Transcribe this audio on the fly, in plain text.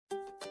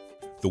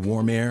The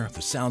warm air,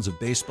 the sounds of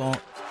baseball,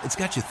 it's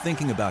got you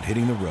thinking about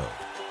hitting the road.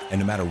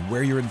 And no matter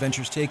where your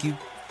adventures take you,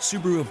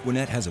 Subaru of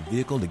Gwinnett has a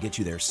vehicle to get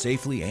you there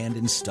safely and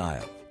in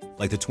style.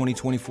 Like the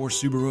 2024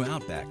 Subaru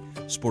Outback,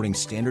 sporting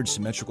standard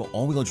symmetrical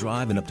all-wheel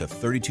drive and up to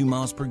 32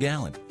 miles per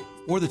gallon.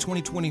 Or the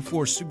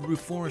 2024 Subaru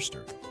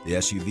Forester, the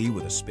SUV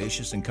with a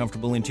spacious and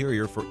comfortable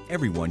interior for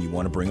everyone you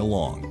want to bring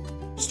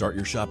along. Start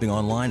your shopping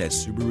online at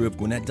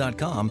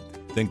SubaruofGwinnett.com,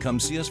 then come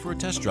see us for a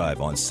test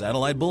drive on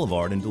Satellite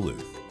Boulevard in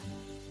Duluth.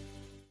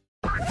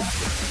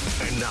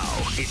 And now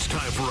it's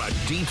time for a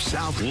Deep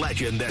South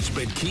legend that's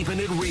been keeping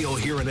it real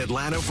here in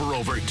Atlanta for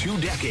over 2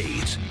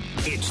 decades.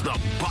 It's the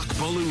Buck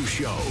Belue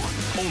Show,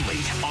 only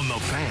on The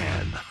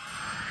Fan.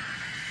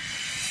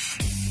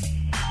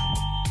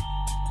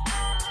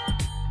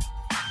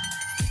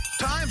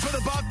 Time for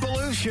the Buck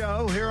Belue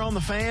Show here on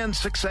The Fan,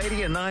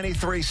 680 and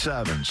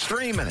 93.7.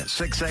 Streaming at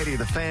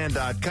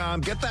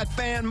 680thefan.com. Get that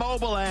Fan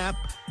mobile app.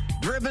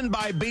 Driven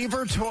by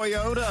Beaver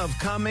Toyota of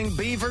Cumming,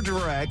 Beaver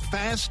Direct,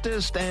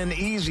 fastest and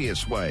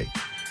easiest way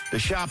to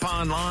shop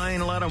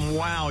online. Let them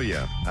wow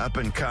you. Up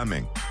and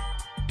coming.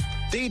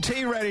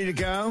 DT ready to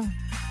go.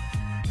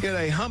 Get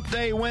a Hump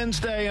Day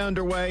Wednesday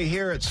underway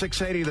here at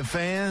 680 The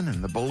Fan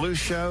and the Belue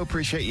Show.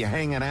 Appreciate you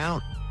hanging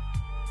out.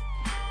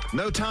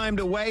 No time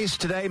to waste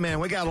today, man.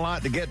 We got a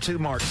lot to get to.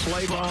 Mark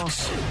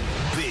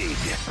Slabaugh, Big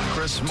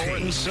Chris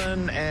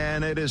Mortensen,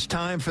 and it is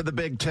time for the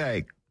big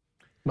take.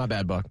 My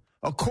bad, Buck.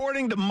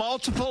 According to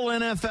multiple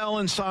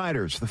NFL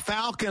insiders, the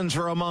Falcons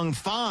are among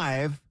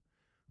 5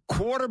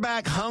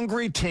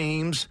 quarterback-hungry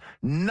teams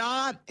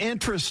not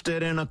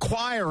interested in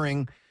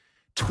acquiring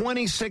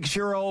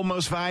 26-year-old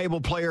most valuable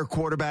player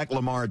quarterback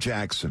Lamar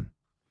Jackson.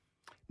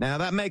 Now,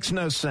 that makes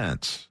no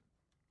sense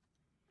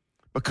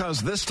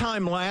because this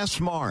time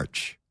last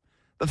March,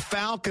 the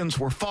Falcons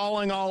were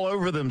falling all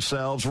over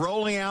themselves,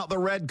 rolling out the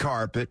red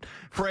carpet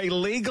for a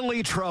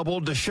legally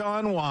troubled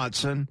Deshaun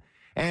Watson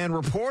and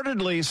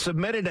reportedly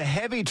submitted a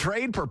heavy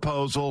trade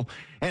proposal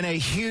and a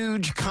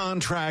huge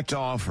contract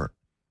offer.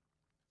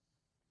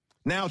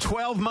 Now,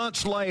 12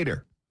 months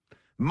later,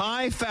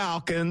 my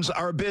Falcons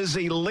are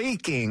busy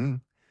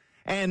leaking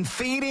and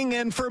feeding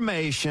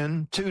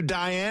information to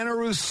Diana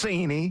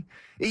Rossini,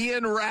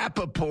 Ian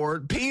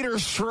Rappaport, Peter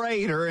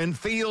Schrader, and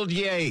Field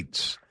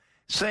Yates,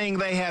 saying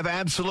they have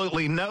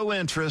absolutely no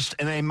interest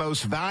in a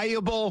most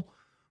valuable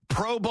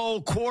Pro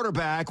Bowl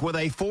quarterback with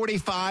a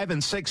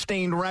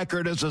 45-16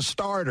 record as a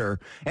starter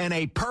and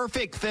a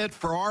perfect fit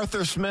for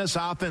Arthur Smith's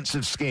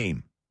offensive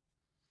scheme.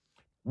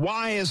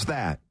 Why is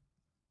that?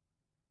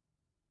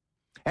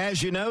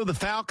 As you know, the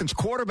Falcons'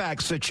 quarterback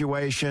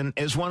situation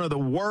is one of the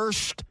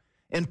worst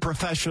in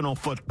professional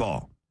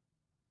football.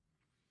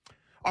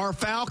 Our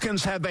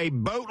Falcons have a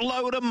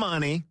boatload of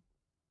money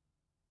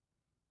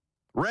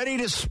ready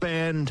to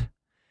spend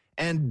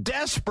and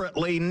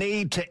desperately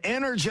need to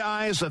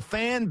energize a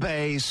fan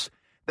base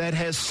that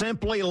has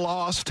simply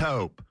lost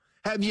hope.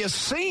 Have you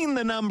seen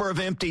the number of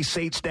empty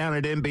seats down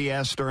at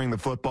MBS during the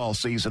football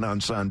season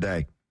on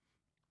Sunday?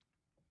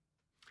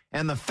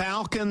 And the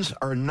Falcons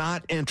are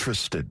not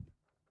interested.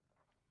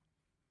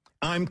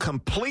 I'm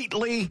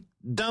completely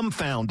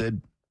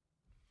dumbfounded,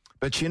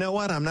 but you know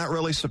what? I'm not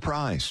really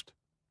surprised.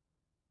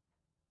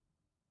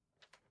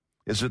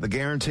 Is it the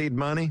guaranteed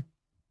money?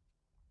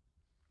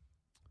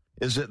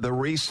 Is it the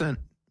recent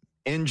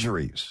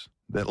injuries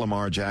that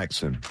Lamar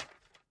Jackson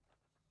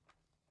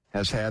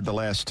has had the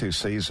last 2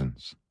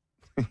 seasons?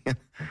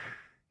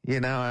 You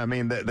know, I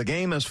mean, the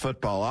game is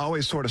football. I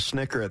always sort of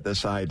snicker at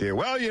this idea.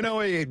 Well, you know,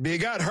 he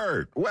got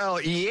hurt. Well,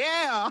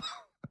 yeah,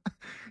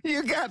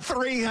 you got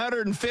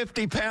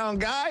 350-pound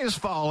guys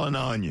falling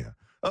on you.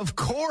 Of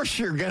course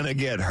you're going to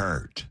get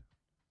hurt.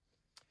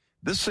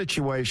 This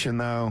situation,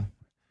 though,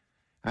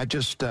 I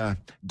just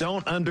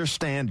don't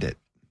understand it.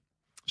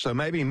 So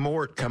maybe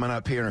Mort coming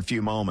up here in a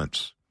few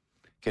moments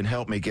can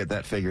help me get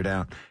that figured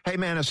out. Hey,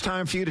 man, it's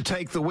time for you to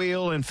take the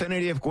wheel.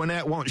 Infinity of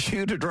Gwinnett wants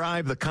you to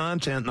drive the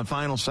content in the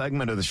final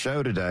segment of the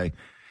show today.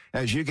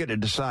 As you get to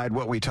decide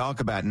what we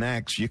talk about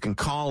next, you can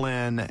call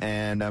in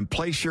and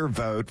place your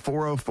vote,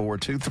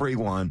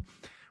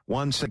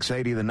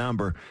 404-231-1680, the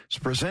number. It's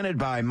presented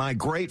by my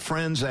great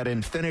friends at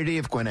Infinity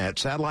of Gwinnett,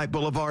 Satellite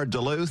Boulevard,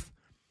 Duluth.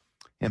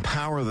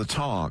 Empower the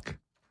talk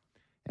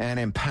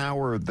and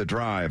empower the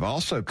drive.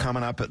 Also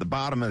coming up at the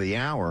bottom of the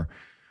hour,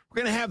 we're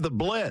going to have the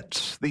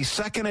Blitz, the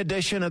second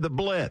edition of the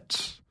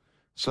Blitz.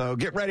 So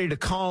get ready to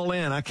call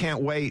in. I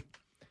can't wait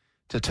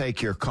to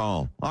take your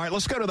call. All right,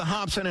 let's go to the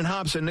Hobson and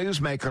Hobson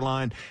Newsmaker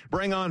line.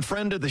 Bring on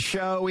friend of the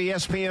show,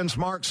 ESPN's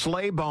Mark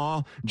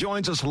Slabaugh,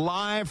 joins us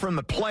live from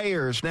the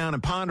Players down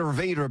in Ponte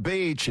Vedra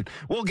Beach. And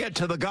we'll get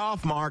to the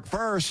golf, Mark.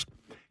 First,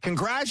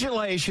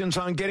 congratulations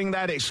on getting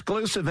that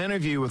exclusive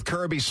interview with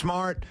Kirby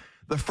Smart.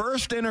 The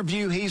first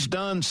interview he's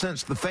done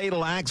since the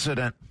fatal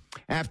accident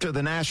after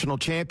the national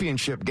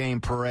championship game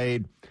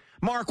parade.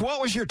 Mark,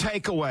 what was your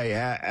takeaway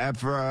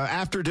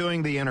after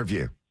doing the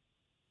interview?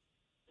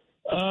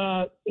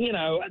 You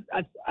know,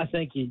 I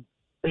think he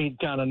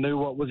kind of knew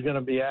what was going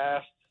to be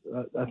asked.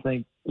 I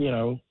think, you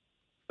know,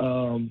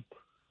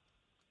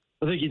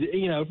 I think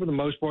he, for the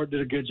most part,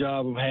 did a good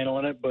job of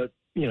handling it. But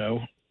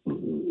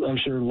I'm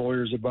sure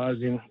lawyers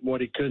advised him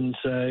what he couldn't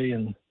say,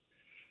 and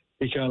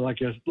he kind of,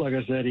 like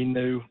I said, he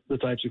knew the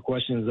types of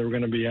questions that were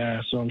going to be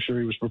asked, so I'm sure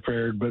he was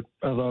prepared. But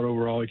I thought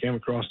overall he came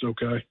across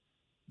okay.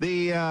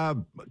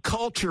 The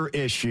culture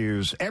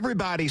issues,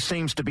 everybody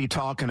seems to be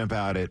talking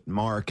about it,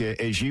 Mark,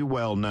 as you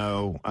well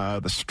know,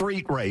 the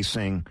street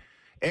racing.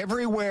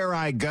 Everywhere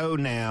I go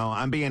now,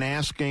 I'm being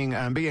asked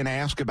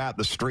about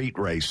the street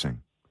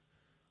racing.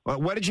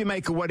 What did you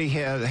make of what he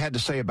had to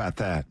say about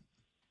that?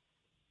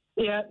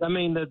 Yeah, I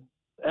mean, the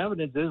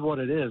evidence is what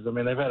it is. I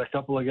mean, they've had a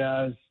couple of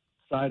guys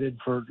cited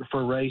for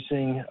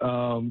racing.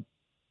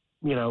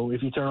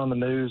 If you turn on the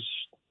news,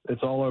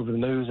 it's all over the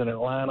news in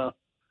Atlanta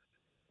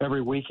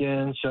every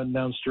weekend, shutting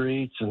down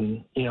streets,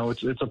 and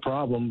it's a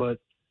problem. But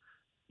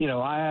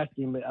I asked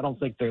him. I don't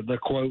think the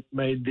quote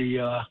made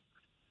the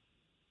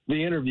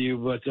interview,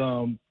 but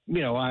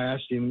I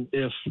asked him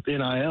if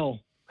NIL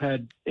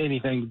had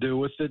anything to do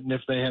with it, and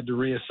if they had to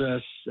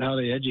reassess how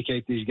they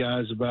educate these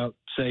guys about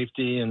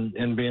safety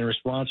and being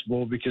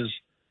responsible, because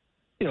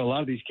a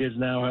lot of these kids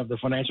now have the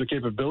financial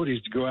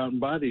capabilities to go out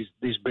and buy these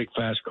big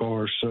fast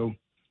cars. So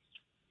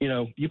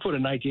you put a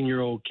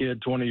 19-year-old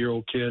kid,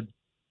 20-year-old kid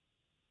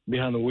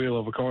behind the wheel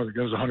of a car that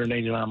goes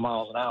 189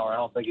 miles an hour, I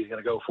don't think he's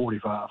going to go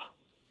 45.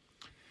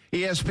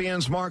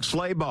 ESPN's Mark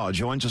Schlabach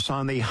joins us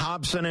on the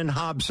Hobson and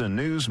Hobson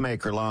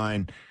Newsmaker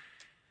line.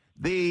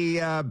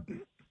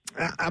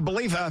 I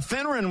believe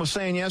Finneran was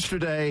saying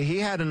yesterday he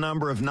had a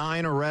number of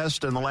 9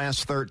 arrests in the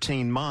last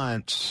 13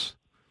 months.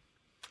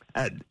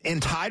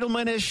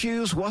 Entitlement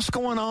issues, what's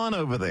going on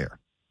over there?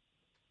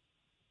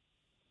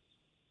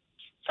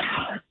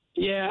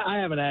 Yeah, I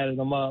haven't added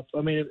them up.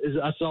 I mean,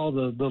 I saw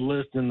the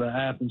list in the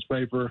Athens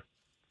paper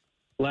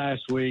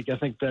last week. I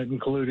think that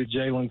included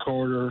Jalen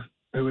Carter,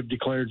 who had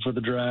declared for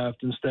the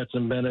draft, and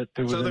Stetson Bennett,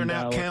 who was in Dallas. So they're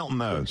now counting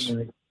those.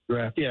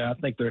 Draft. Yeah, I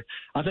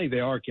think they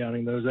are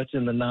counting those. That's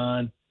in the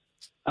 9.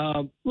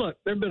 Look,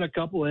 there have been a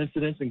couple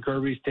incidents in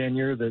Kirby's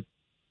tenure that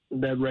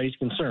raised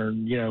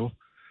concern.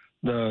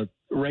 The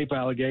rape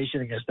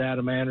allegation against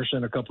Adam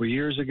Anderson a couple of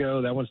years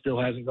ago, that one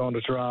still hasn't gone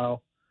to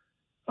trial.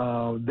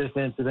 This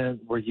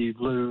incident where you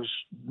lose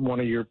one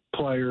of your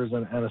players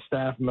and a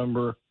staff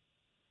member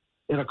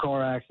in a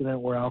car accident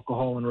where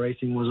alcohol and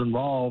racing was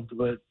involved.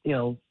 But,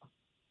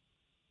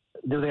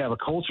 do they have a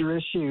culture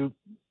issue?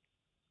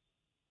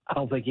 I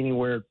don't think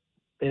anywhere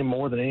any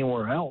more than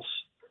anywhere else.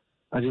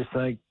 I just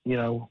think,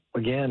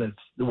 again, it's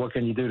what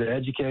can you do to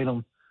educate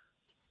them?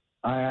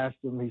 I asked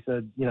him, he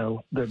said,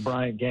 that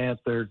Bryant Gant,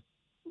 their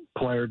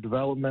player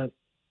development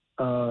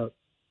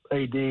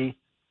AD,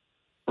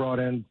 brought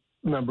in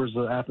members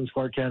of the Athens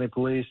Clarke County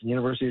Police and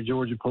University of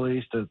Georgia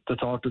Police to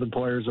talk to the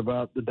players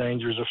about the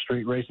dangers of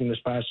street racing this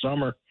past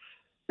summer,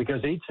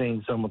 because he'd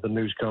seen some of the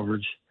news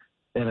coverage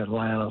in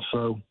Atlanta.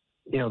 So,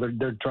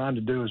 they're trying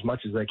to do as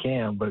much as they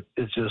can, but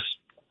it's just,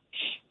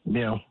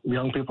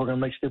 young people are going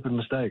to make stupid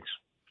mistakes.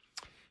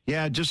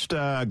 Yeah, just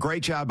a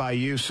great job by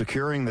you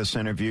securing this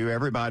interview.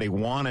 Everybody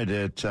wanted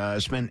it.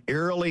 It's been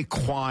eerily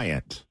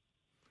quiet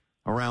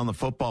around the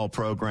football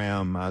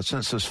program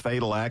since this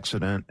fatal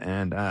accident,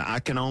 and I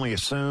can only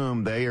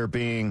assume they are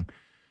being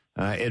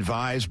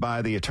advised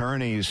by the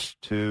attorneys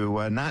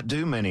to not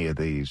do many of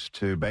these,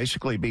 to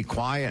basically be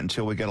quiet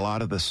until we get a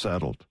lot of this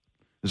settled.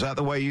 Is that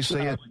the way you see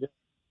it?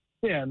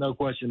 Yeah, no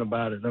question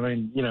about it. I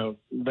mean,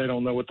 they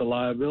don't know what the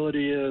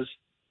liability is.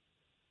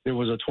 It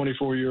was a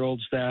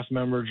 24-year-old staff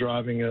member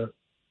driving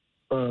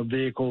a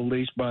vehicle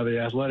leased by the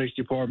athletics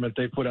department.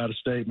 They put out a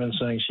statement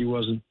saying she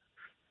wasn't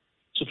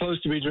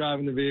supposed to be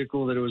driving the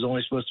vehicle, that it was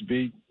only supposed to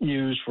be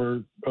used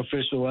for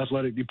official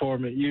athletic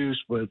department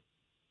use. But,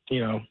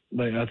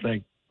 I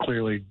think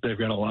clearly they've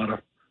got a lot of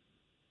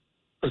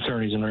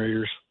attorneys in their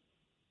ears.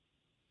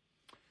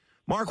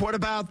 Mark, what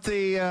about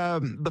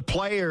the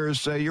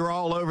players? You're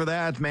all over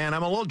that, man.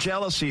 I'm a little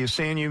jealous of you,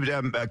 seeing you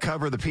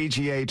cover the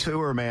PGA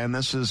Tour, man.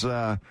 This is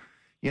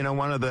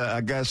one of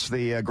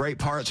the great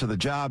parts of the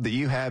job that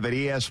you have at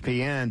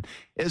ESPN.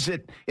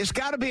 It's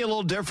got to be a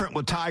little different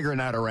with Tiger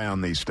not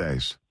around these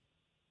days.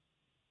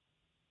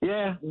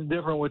 Yeah, it's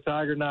different with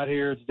Tiger not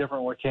here. It's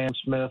different with Cam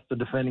Smith, the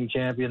defending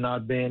champion,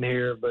 not being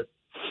here. But,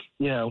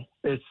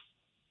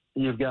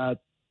 you've got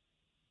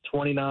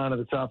 29 of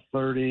the top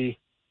 30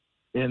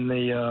 in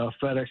the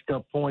FedEx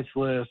Cup points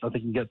list. I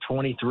think you got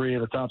 23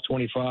 of the top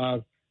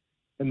 25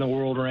 in the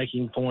world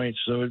ranking points.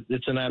 So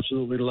it's an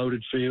absolutely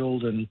loaded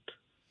field. And,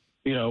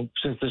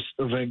 since this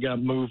event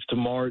got moved to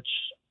March,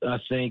 I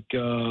think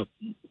the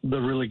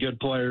really good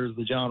players,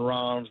 the John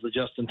Rahms, the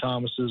Justin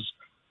Thomases,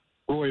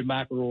 Rory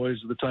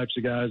McIlroys are the types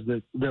of guys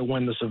that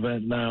win this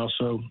event now.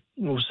 So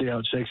we'll see how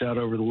it shakes out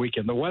over the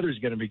weekend. The weather's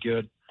going to be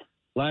good.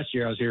 Last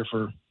year I was here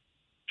for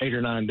 8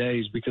 or 9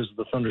 days because of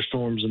the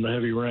thunderstorms and the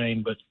heavy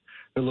rain, but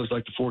it looks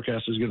like the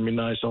forecast is going to be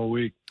nice all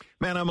week.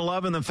 Man, I'm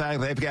loving the fact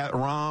they've got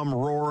Rahm,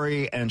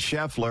 Rory, and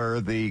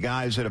Scheffler, the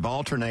guys that have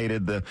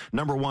alternated the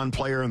number one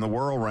player in the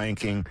world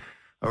ranking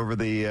over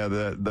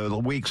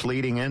the weeks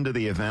leading into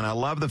the event. I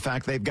love the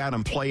fact they've got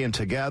them playing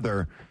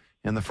together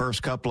in the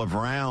first couple of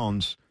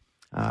rounds.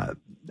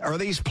 Are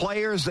these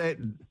players that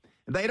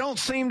they don't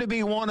seem to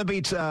be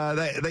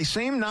they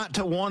seem not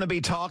to want to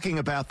be talking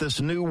about this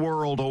new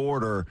world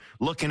order,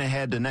 looking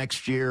ahead to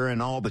next year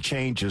and all the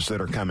changes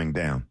that are coming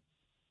down?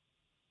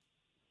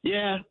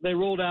 Yeah, they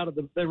rolled out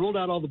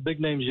all the big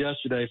names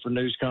yesterday for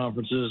news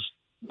conferences,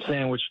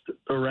 sandwiched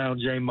around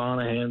Jay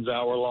Monahan's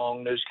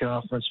hour-long news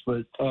conference.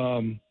 But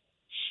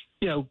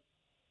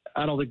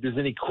I don't think there's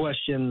any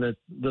question that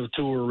the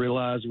tour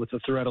realized with the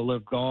threat of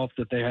Live Golf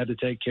that they had to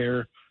take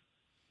care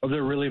of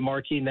their really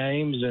marquee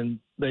names, and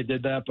they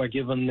did that by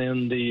giving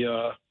them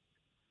the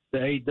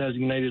 8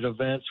 designated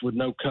events with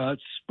no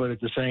cuts. But at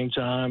the same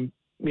time,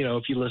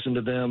 if you listen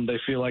to them, they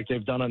feel like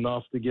they've done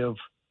enough to give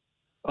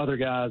other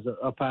guys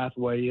a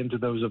pathway into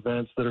those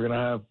events that are going to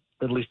have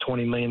at least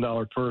 $20 million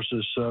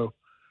purses. So,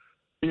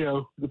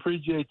 the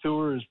PGA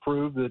Tour has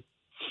proved that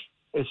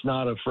it's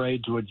not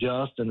afraid to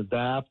adjust and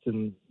adapt,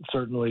 and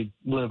certainly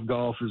Live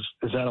Golf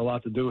has had a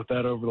lot to do with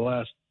that over the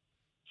last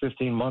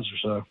 15 months or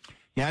so.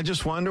 Yeah, I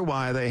just wonder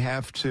why they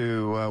have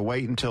to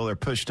wait until they're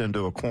pushed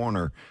into a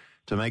corner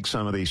to make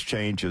some of these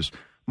changes.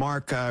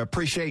 Mark, I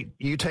appreciate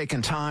you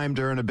taking time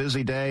during a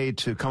busy day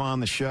to come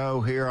on the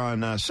show here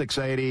on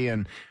 680,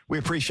 and we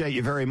appreciate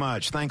you very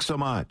much. Thanks so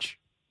much.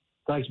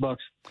 Thanks,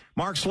 Bucks.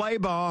 Mark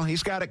Schlabach,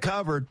 he's got it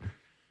covered.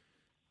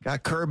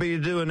 Got Kirby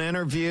to do an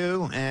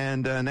interview,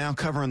 and now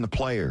covering the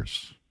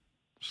players.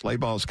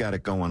 Schlabach's got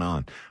it going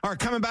on. All right,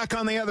 coming back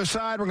on the other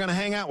side, we're going to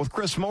hang out with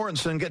Chris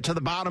Mortensen, get to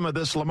the bottom of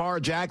this Lamar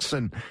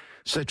Jackson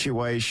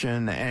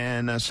situation,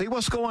 and see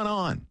what's going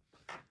on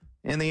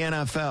in the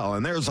NFL.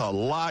 And there's a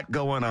lot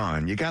going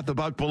on. You got the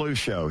Buck Belue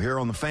Show here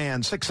on the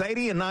Fan,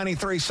 680 and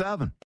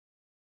 93.7.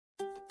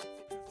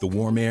 The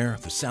warm air,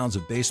 the sounds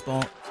of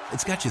baseball,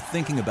 it's got you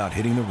thinking about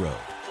hitting the road.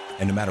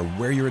 And no matter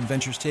where your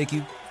adventures take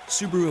you,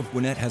 Subaru of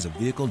Gwinnett has a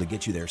vehicle to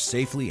get you there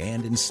safely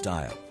and in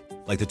style.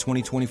 Like the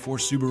 2024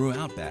 Subaru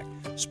Outback,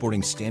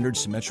 sporting standard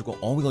symmetrical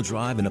all-wheel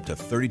drive and up to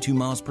 32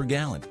 miles per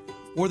gallon.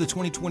 Or the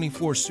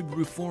 2024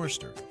 Subaru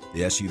Forester,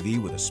 the SUV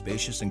with a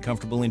spacious and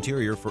comfortable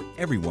interior for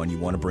everyone you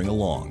want to bring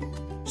along.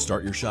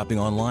 Start your shopping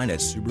online at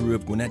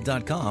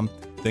SubaruofGwinnett.com,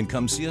 then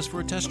come see us for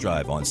a test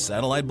drive on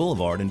Satellite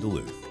Boulevard in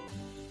Duluth.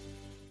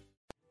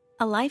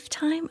 A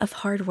lifetime of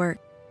hard work,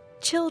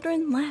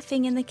 children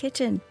laughing in the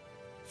kitchen,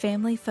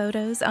 family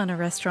photos on a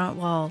restaurant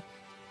wall,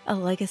 a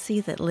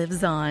legacy that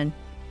lives on.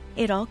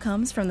 It all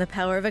comes from the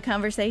power of a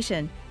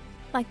conversation,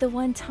 like the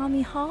one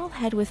Tommy Hall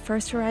had with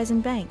First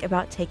Horizon Bank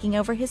about taking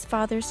over his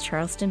father's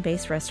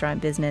Charleston-based restaurant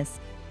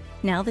business.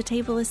 Now the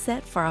table is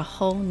set for a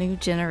whole new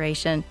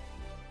generation.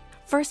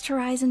 First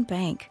Horizon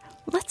Bank.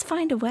 Let's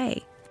find a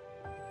way.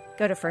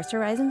 Go to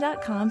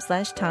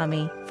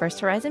firsthorizon.com/Tommy.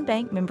 First Horizon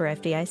Bank, member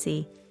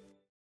FDIC.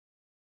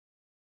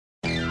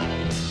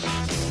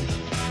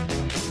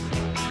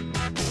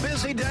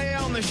 Busy day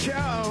on the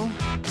show.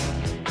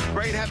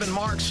 Great having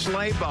Mark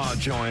Schlabach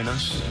join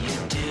us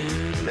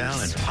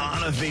down in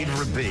Ponte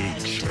Vedra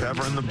Beach,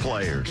 covering the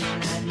players.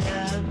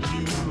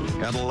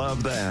 Gotta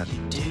love that.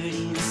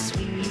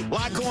 A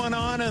lot going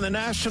on in the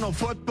National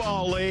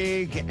Football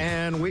League,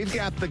 and we've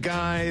got the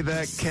guy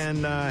that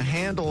can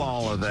handle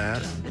all of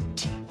that.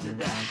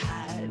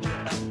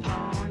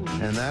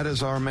 And that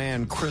is our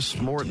man, Chris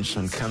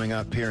Mortensen, coming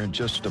up here in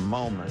just a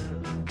moment.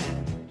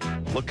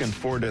 Looking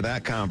forward to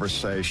that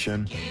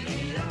conversation.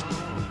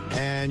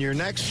 And your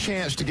next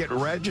chance to get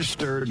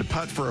registered to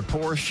putt for a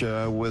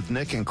Porsche with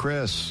Nick and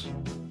Chris,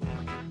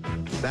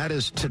 that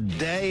is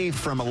today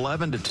from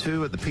 11 to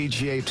 2 at the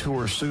PGA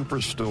Tour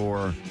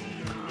Superstore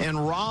in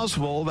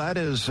Roswell. That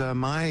is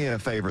my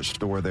favorite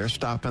store there.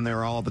 Stopping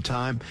there all the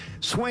time.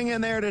 Swing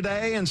in there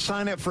today and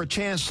sign up for a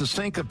chance to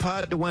sink a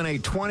putt to win a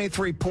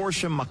 23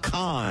 Porsche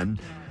Macan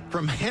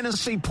from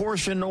Hennessy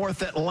Porsche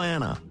North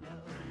Atlanta.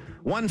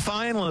 One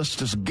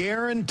finalist is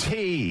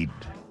guaranteed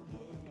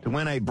to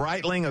win a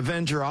Breitling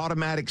Avenger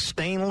automatic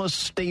stainless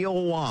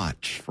steel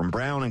watch from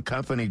Brown &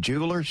 Company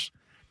Jewelers.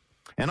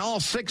 And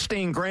all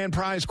 16 grand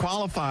prize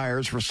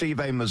qualifiers receive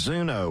a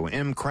Mizuno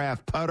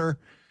M-Craft putter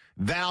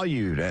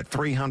valued at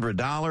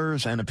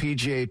 $300 and a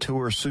PGA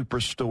Tour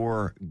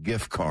Superstore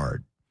gift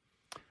card.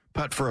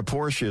 Putt for a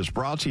Porsche is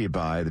brought to you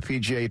by the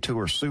PGA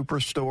Tour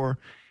Superstore,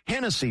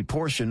 Hennessy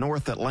Porsche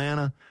North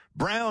Atlanta,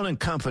 Brown &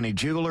 Company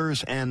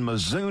Jewelers, and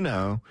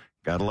Mizuno.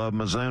 Gotta love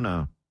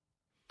Mizuno.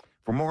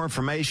 For more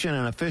information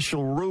and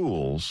official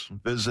rules,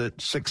 visit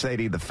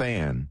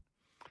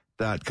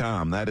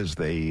 680thefan.com. That is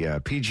the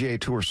PGA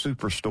Tour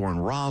Superstore in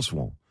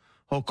Roswell,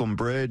 Holcomb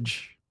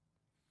Bridge,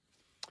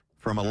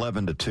 from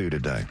 11 to 2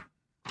 today.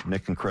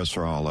 Nick and Chris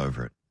are all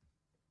over it.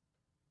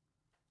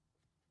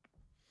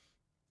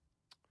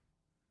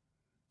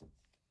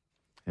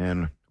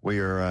 And we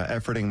are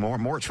efforting more.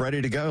 Mort's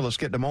ready to go. Let's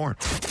get to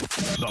Mort.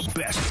 The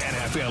best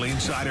NFL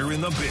insider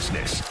in the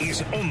business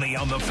is only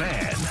on the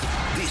Fan.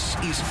 This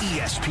is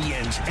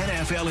ESPN's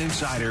NFL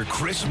insider,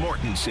 Chris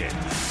Mortensen.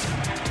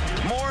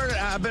 Mort,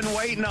 I've been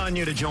waiting on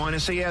you to join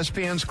us.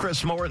 ESPN's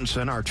Chris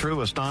Mortensen, our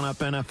truest on-up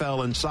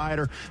NFL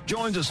insider,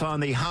 joins us on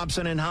the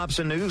Hobson &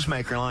 Hobson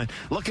Newsmaker line.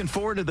 Looking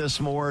forward to this,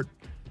 Mort.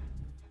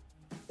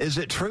 Is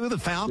it true the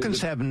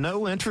Falcons have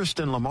no interest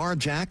in Lamar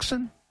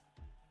Jackson?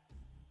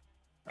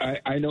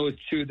 I know it's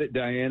true that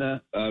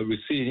Diana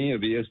Rossini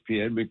of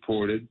ESPN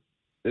reported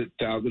that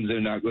Falcons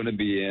are not going to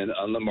be in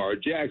on Lamar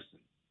Jackson.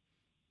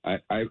 I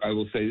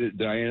will say that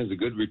Diana's a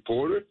good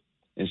reporter,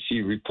 and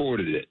she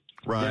reported it.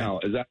 Right. Now,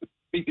 as I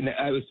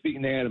was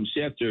speaking to Adam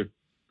Schefter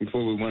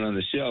before we went on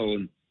the show,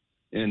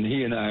 and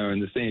he and I are on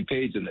the same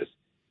page on this.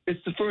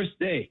 It's the first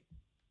day.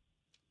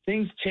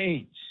 Things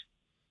change.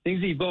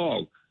 Things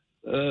evolve.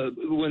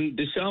 When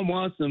Deshaun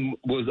Watson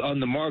was on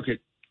the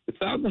market, the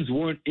Falcons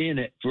weren't in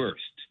at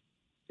first.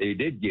 They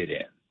did get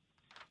in.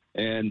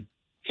 And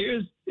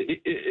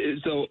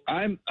so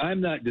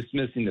I'm not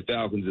dismissing the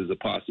Falcons as a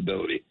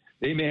possibility.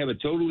 They may have a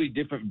totally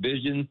different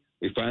vision.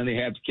 We finally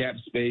have cap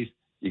space.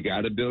 You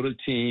got to build a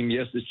team.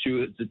 Yes, it's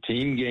true. It's a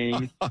team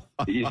game.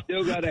 You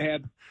still got to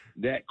have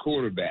that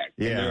quarterback.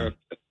 Yeah. And there are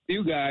a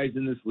few guys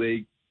in this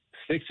league,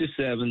 6 or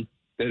 7,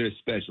 that are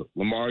special.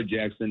 Lamar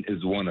Jackson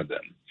is one of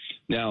them.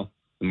 Now,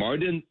 Lamar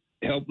didn't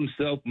help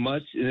himself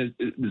much, and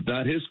it's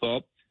not his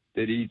fault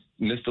that he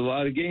missed a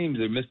lot of games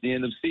or missed the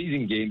end of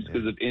season games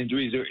because of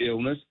injuries or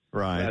illness the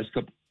last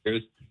couple of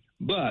years.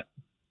 But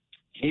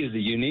he is a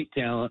unique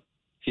talent.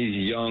 He's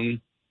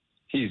young.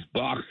 He's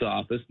box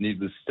office,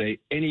 needless to say,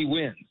 and he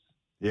wins.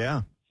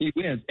 Yeah. He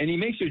wins. And he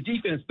makes your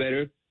defense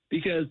better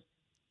because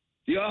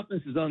the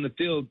offense is on the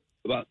field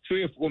about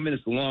 3 or 4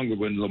 minutes longer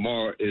when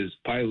Lamar is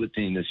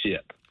piloting the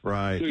ship.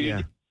 Right, so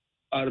yeah.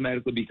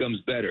 Automatically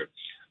becomes better.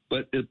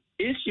 But the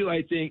issue,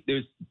 I think,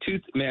 there's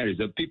two matters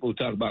of people who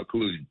talk about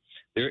collusion.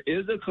 There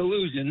is a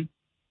collusion,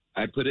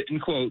 I put it in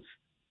quotes,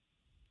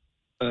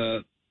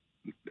 a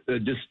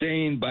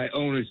disdain by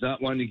owners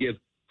not wanting to give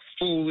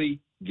fully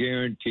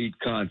guaranteed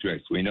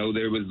contracts. We know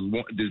there's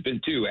been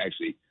 2,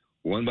 actually.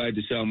 One by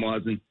Deshaun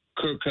Watson.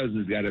 Kirk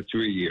Cousins got a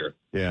 3-year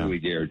fully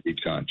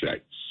guaranteed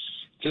contract.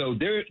 So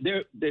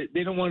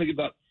they don't want to give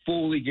up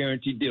fully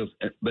guaranteed deals.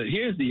 But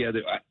here's the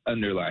other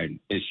underlying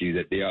issue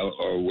that they are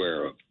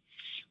aware of.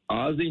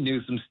 Ozzie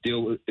Newsome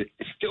still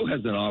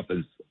has an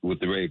offense with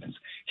the Ravens.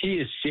 He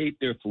has shaped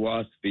their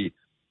philosophy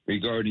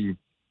regarding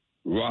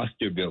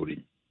roster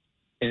building.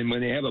 And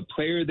when they have a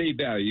player they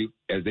value,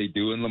 as they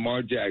do in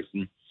Lamar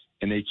Jackson,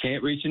 and they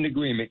can't reach an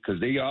agreement because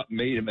they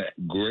made him a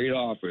great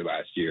offer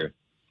last year,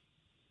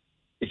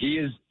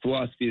 his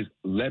philosophy is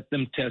let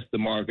them test the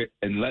market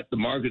and let the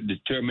market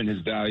determine his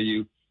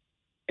value,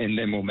 and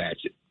then we'll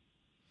match it.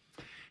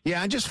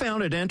 Yeah, I just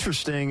found it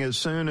interesting as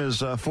soon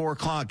as 4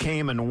 o'clock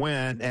came and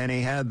went and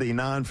he had the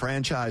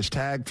non-franchise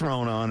tag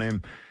thrown on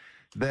him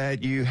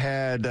that you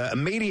had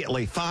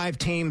immediately 5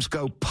 teams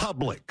go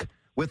public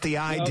with the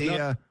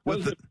idea.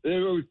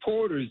 There were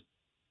reporters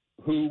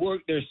who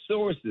worked their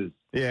sources.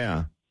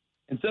 Yeah.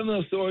 And some of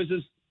those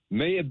sources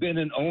may have been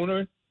an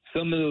owner.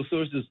 Some of those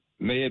sources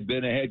may have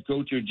been a head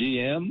coach or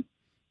GM.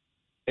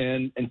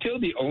 And until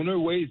the owner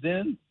weighs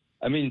in,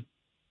 I mean,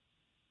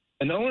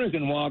 an owner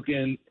can walk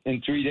in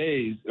 3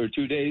 days or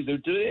 2 days or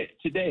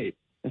today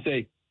and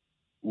say,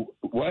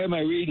 why am I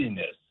reading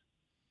this?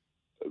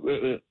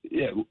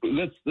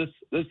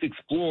 Let's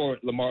explore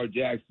Lamar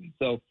Jackson.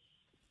 So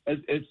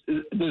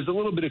there's a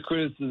little bit of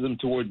criticism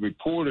toward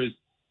reporters.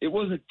 It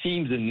wasn't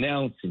teams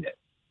announcing it.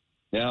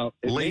 Now,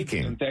 it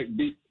leaking. May, in fact,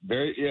 be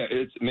very,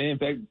 it may, in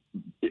fact,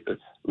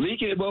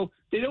 leak it. Well,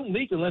 they don't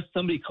leak unless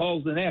somebody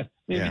calls and asks.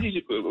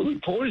 These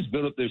reporters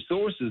build up their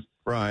sources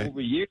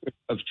over years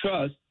of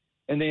trust,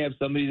 and they have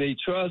somebody they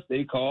trust.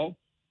 They call,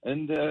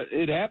 and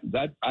it happens.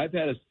 I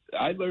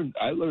learned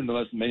the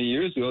lesson many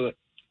years ago.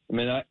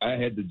 I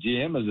had the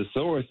GM as a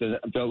source, and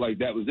I felt like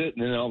that was it.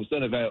 And then all of a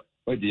sudden,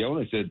 the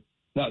owner said,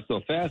 "Not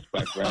so fast,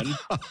 my friend.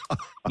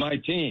 My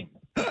team."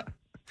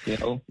 You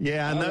know?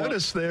 Yeah, I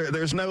noticed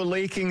there's no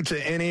leaking to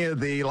any of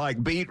the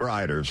beat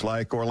writers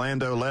like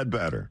Orlando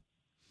Ledbetter.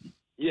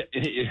 Yeah.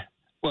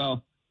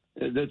 Well,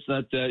 that's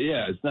not.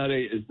 It's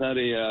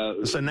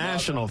a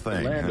national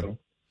thing. Orlando.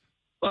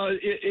 Well,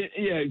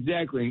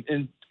 exactly.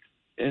 And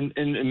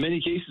in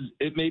many cases,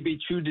 it may be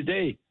true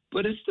today,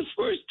 but it's the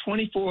first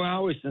 24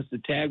 hours since the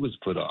tag was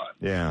put on.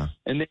 Yeah.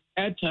 And they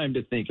had time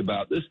to think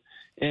about this.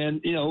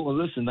 And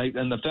listen,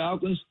 and the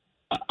Falcons.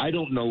 I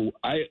don't know.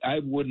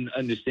 I wouldn't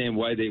understand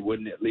why they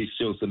wouldn't at least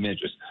show some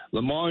interest.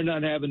 Lamar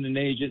not having an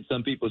agent,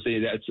 some people say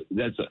that's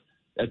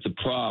a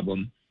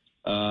problem.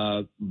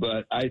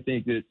 But I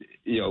think that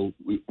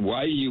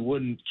why you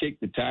wouldn't kick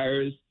the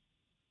tires.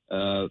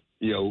 If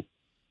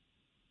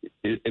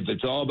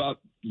it's all about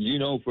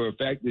for a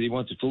fact that he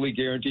wants a fully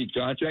guaranteed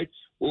contract,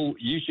 well,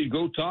 you should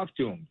go talk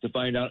to him to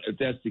find out if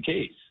that's the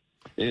case.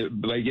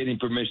 By getting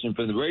permission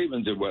from the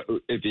Ravens, or what,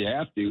 if you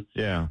have to.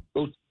 Yeah.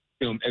 Go.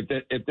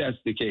 If that's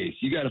the case,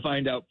 you got to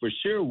find out for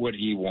sure what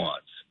he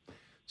wants.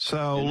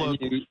 So look,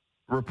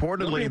 reportedly,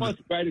 nobody wants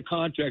to write a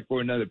contract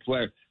for another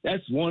player.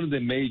 That's one of the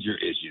major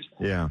issues.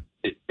 Yeah.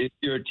 If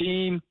you're a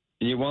team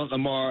and you want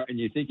Lamar and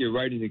you think you're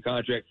writing the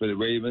contract for the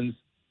Ravens,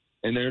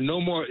 and there are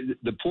no more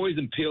the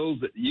poison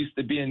pills that used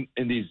to be in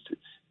these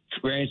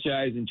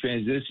franchise and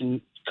transition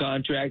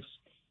contracts,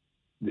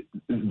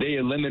 they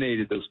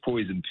eliminated those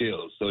poison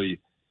pills. So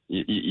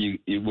you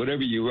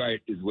whatever you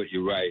write is what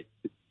you write.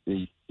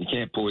 You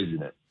can't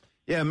poison it.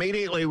 Yeah,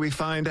 immediately we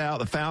find out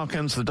the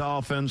Falcons, the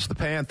Dolphins, the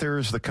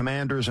Panthers, the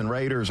Commanders, and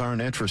Raiders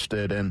aren't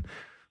interested in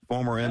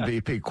former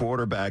MVP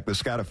quarterback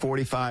that's got a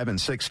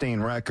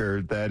 45-16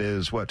 record that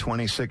is,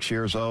 26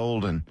 years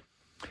old. And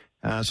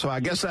so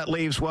I guess that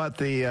leaves,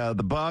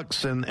 the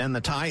Bucks and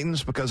the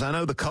Titans, because I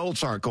know the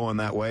Colts aren't going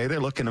that way. They're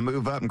looking to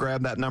move up and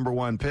grab that number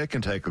 1 pick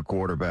and take a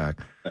quarterback.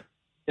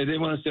 And they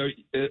want to start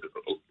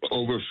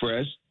over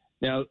fresh.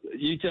 Now,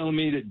 you telling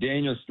me that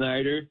Daniel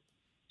Snyder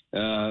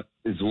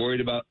is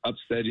worried about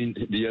upsetting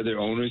the other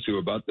owners who are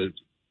about to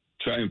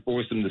try and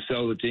force him to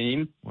sell the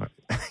team?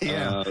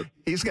 Yeah,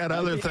 he's got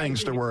other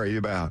things to worry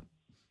about.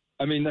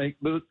 I mean,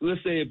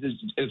 let's say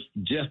if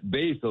Jeff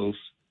Bezos,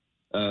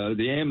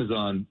 the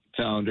Amazon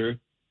founder,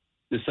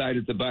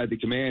 decided to buy the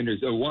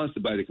Commanders or wants to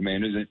buy the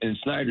Commanders, and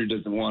Snyder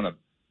doesn't want to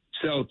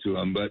sell to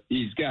him, but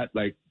he's got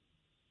like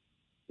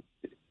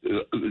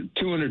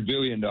 $200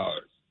 billion.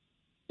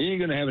 He ain't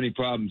going to have any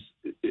problems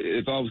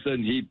if all of a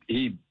sudden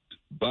he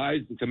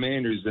buys the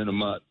Commanders in a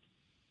month.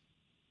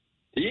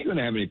 He ain't going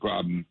to have any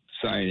problem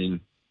signing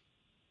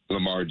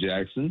Lamar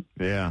Jackson.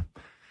 Yeah.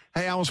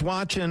 Hey, I was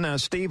watching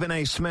Stephen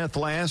A. Smith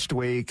last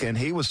week, and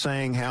he was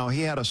saying how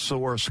he had a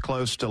source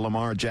close to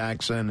Lamar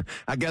Jackson.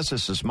 I guess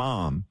it's his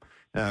mom.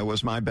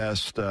 Was my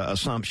best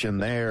assumption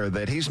there,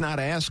 that he's not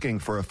asking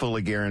for a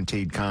fully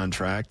guaranteed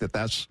contract,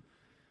 that's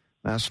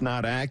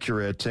not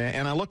accurate.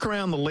 And I look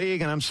around the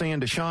league, and I'm seeing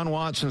Deshaun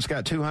Watson's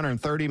got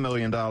 $230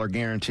 million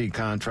guaranteed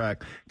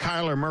contract.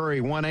 Kyler Murray,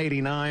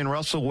 $189.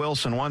 Russell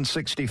Wilson,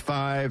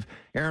 $165.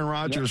 Aaron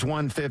Rodgers,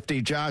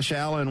 $150. Josh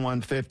Allen,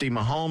 $150.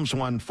 Mahomes,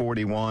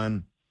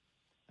 $141.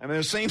 I mean,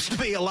 there seems to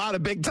be a lot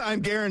of big-time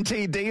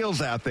guaranteed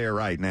deals out there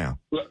right now.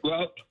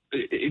 Well,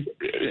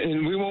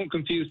 and we won't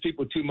confuse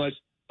people too much,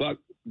 Buck.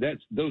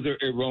 Those are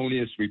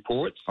erroneous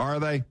reports. Are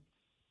they?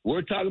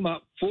 We're talking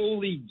about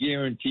fully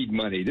guaranteed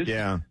money.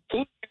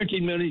 Fully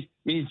guaranteed money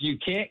means you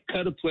can't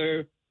cut a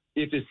player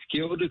if his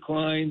skill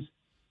declines,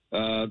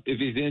 if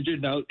he's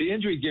injured. Now, the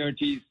injury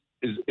guarantees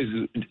is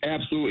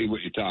absolutely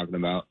what you're talking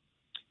about.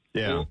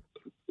 Yeah.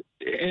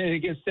 And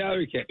against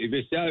salary cap, if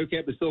your salary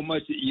cap is so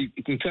much that you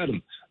can cut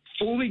him.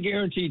 Fully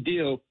guaranteed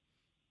deal,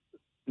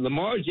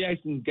 Lamar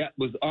Jackson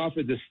was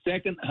offered the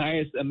second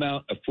highest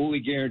amount of fully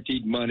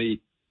guaranteed money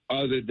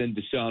other than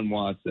Deshaun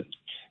Watson.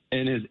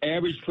 And his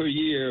average per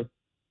year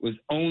was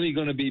only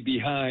going to be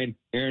behind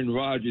Aaron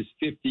Rodgers'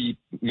 $50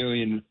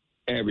 million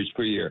average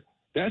per year.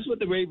 That's what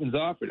the Ravens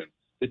offered him.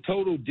 The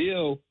total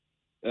deal,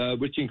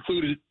 which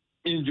included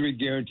injury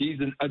guarantees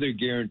and other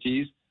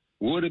guarantees,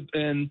 would have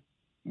been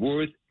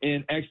worth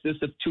in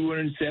excess of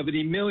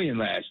 $270 million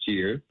last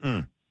year.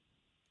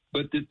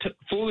 But the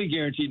fully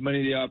guaranteed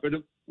money they offered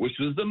him, which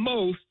was the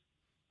most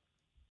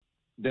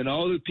than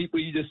all the people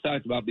you just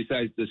talked about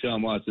besides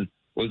Deshaun Watson,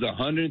 was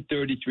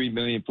 $133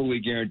 million fully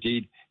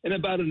guaranteed and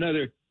about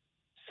another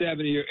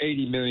 $70 or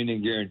 $80 million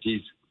in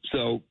guarantees.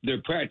 So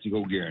they're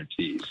practical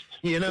guarantees.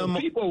 So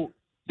people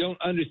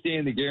don't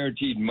understand the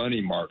guaranteed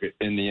money market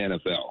in the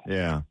NFL.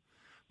 Yeah.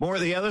 More,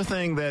 the other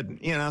thing that,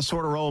 I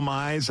sort of roll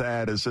my eyes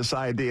at is this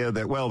idea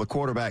that, the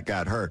quarterback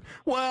got hurt.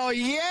 Well,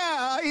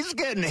 yeah, he's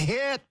getting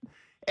hit.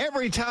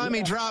 Every time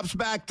he drops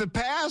back to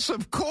pass,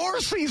 of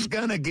course he's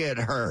going to get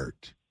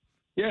hurt.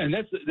 Yeah, and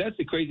that's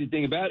the crazy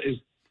thing about it is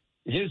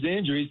his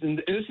injuries, and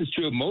this is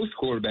true of most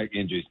quarterback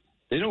injuries.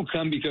 They don't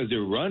come because they're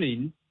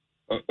running.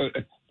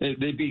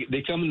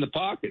 They come in the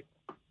pocket,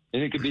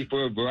 and it could be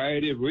for a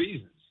variety of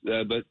reasons.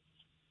 Yeah,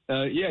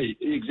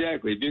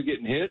 exactly. If you're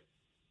getting hit,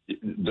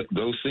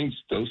 those things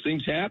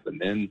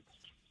happen.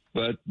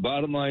 But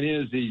bottom line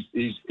is, the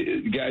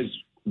guy's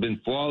been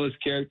flawless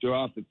character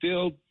off the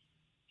field.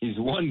 He's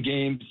won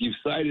games. You've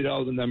cited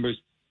all the numbers.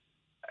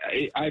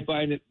 I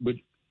find it would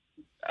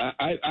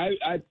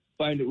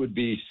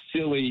be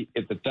silly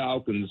if the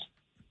Falcons,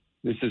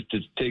 this is to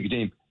take a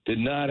team, did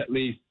not at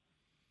least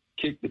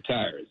kick the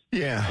tires.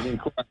 Yeah.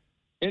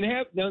 And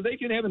they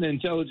can have an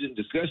intelligent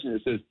discussion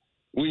that says,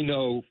 we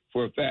know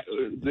for a fact,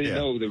 they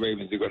know the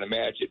Ravens are going to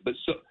match it. But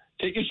so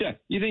take a shot.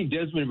 You think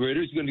Desmond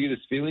Ridder is going to get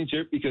his feelings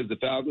hurt because the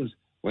Falcons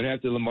went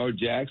after Lamar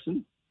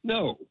Jackson?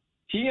 No.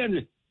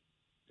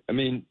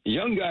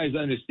 Young guys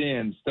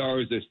understand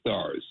stars are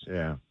stars.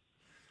 Yeah.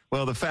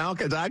 Well, the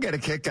Falcons, I get a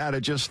kick out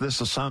of just this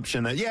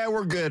assumption that,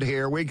 we're good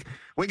here. We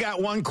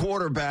got one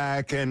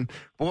quarterback, and,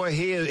 boy,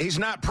 he's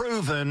not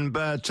proven,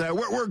 but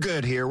we're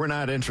good here. We're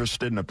not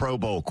interested in a Pro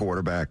Bowl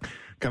quarterback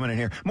coming in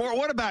here. More,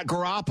 what about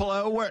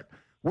Garoppolo?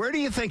 Where do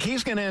you think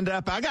he's going to end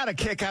up? I got a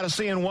kick out of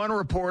seeing one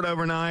report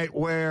overnight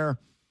where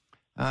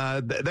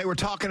they were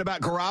talking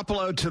about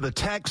Garoppolo to the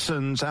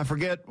Texans. I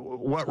forget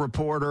what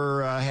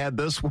reporter had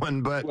this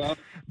one, but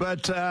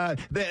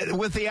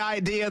with the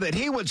idea that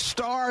he would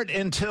start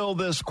until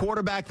this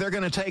quarterback they're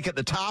going to take at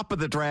the top of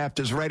the draft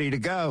is ready to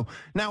go.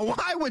 Now,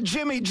 why would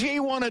Jimmy G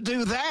want to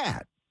do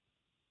that?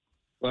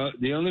 Well,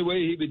 the only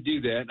way he would do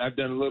that, and I've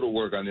done a little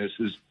work on this,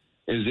 is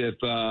if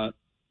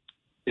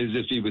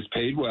he was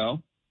paid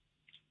well,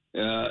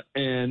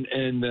 and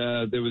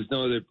there was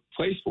no other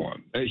place for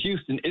him.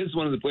 Houston is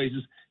one of the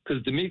places,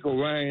 because DeMeco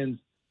Ryans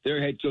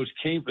Their head coach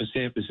came from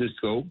San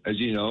Francisco, as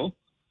you know,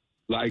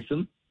 likes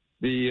him.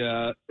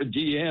 The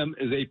GM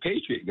is a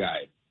Patriot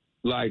guy,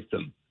 likes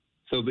him.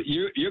 So, but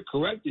you're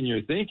correct in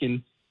your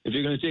thinking. If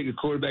you're going to take a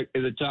quarterback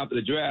at the top of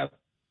the draft,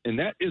 and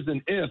that is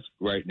an if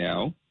right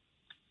now,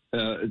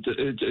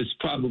 it's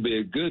probably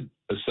a good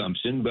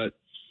assumption. But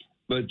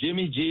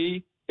Jimmy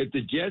G, if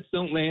the Jets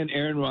don't land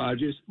Aaron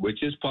Rodgers,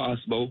 which is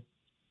possible,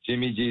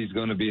 Jimmy G is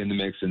going to be in the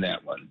mix in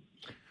that one.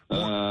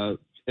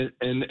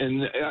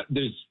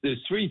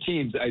 There's three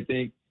teams, I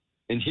think,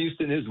 and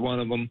Houston is one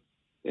of them.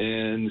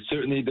 And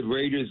certainly the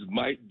Raiders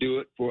might do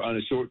it on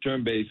a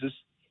short-term basis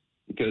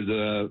because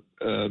the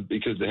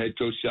head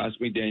coach Josh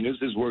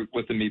McDaniels has worked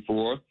with them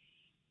before,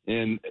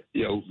 and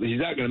he's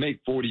not going to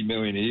make $40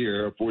 million a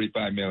year or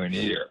 $45 million a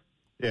year.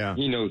 Yeah,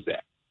 he knows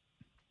that.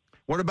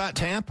 What about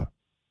Tampa?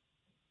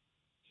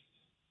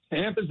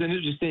 Tampa's an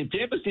interesting.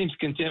 Tampa seems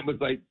content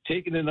with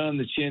taking it on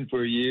the chin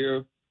for a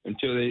year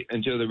until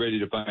they're ready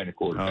to find a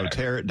quarterback. Oh,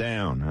 tear it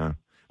down, huh?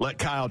 Let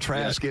Kyle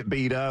Trask get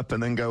beat up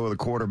and then go with a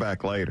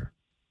quarterback later.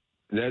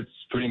 That's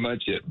pretty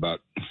much it,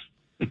 Buck.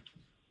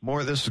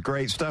 More, this is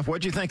great stuff.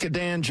 What'd you think of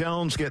Dan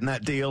Jones getting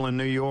that deal in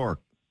New York?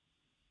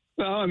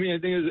 Well, I mean, I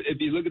think if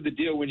you look at the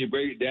deal, when you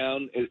break it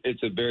down,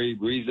 it's a very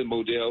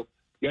reasonable deal.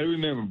 You got to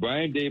remember,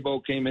 Brian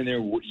Daboll came in there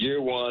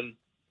year one,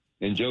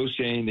 and Joe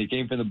Shane, they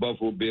came from the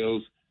Buffalo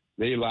Bills.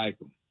 They like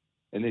him.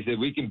 And they said,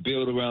 we can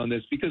build around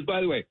this. Because,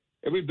 by the way,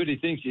 everybody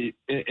thinks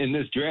in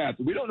this draft,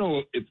 we don't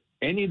know if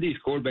any of these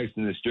quarterbacks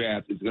in this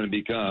draft is going to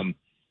become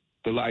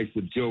the likes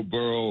of Joe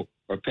Burrow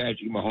or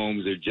Patrick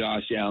Mahomes or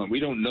Josh Allen. We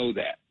don't know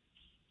that.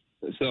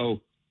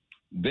 So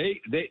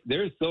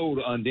they're sold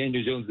on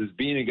Daniel Jones as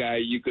being a guy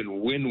you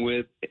can win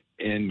with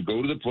and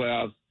go to the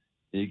playoffs.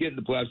 And you get in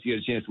the playoffs, you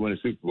get a chance to win a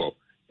Super Bowl.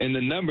 And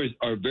the numbers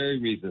are very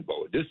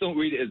reasonable. Just don't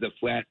read it as a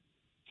flat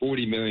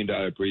 $40 million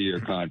per year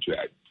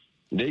contract.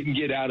 They can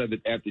get out of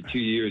it after 2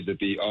 years if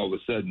he all of a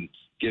sudden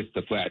gets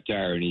the flat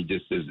tire and he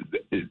just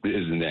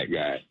isn't that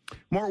guy.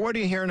 Mort, what are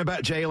you hearing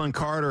about Jalen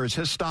Carter? Has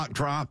his stock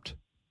dropped?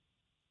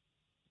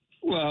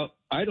 Well,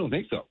 I don't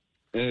think so.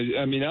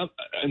 I mean, now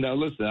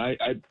listen,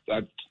 I've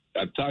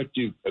talked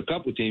to a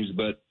couple of teams,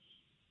 but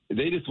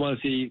they just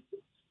want to see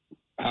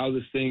how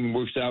this thing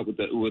works out with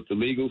the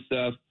legal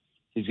stuff.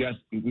 He's got,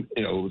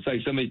 it's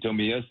like somebody told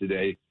me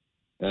yesterday.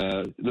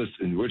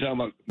 Listen, we're talking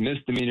about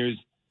misdemeanors.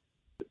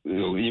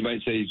 You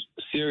might say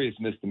serious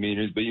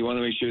misdemeanors, but you want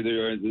to make sure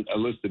there are a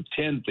list of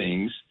 10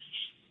 things,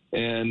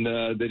 and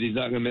that he's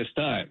not going to miss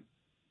time.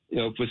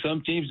 For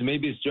some teams,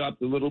 maybe it's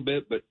dropped a little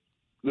bit, but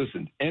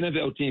listen,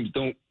 NFL teams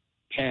don't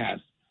pass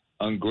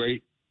on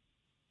great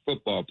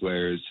football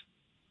players.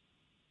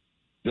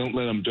 Don't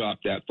let them drop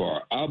that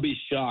far. I'll be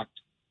shocked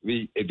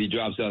if he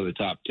drops out of the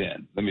top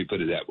 10. Let me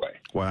put it that way.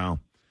 Wow.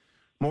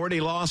 Morty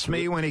lost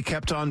me when he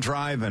kept on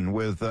driving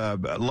with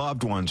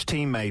loved ones,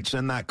 teammates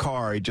in that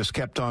car. He just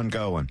kept on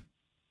going.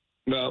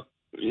 Well,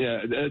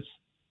 yeah,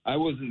 I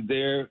wasn't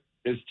there.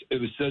 It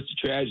was such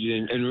a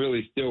tragedy and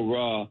really still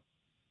raw.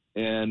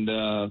 And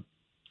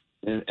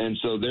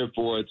so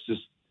therefore it's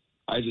just,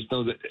 I just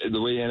know that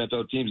the way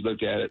NFL teams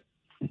look at it,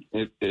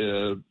 if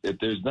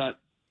there's not,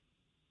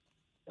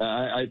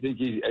 I think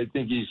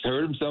he's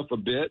hurt himself a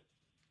bit,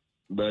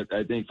 but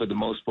I think for the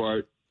most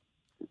part,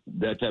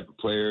 that type of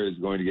player is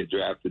going to get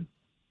drafted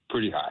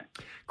pretty high.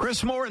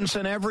 Chris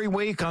Mortensen every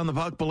week on the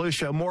Buck Belue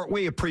Show. Mort,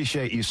 we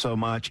appreciate you so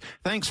much.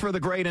 Thanks for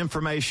the great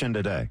information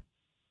today.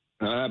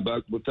 All right,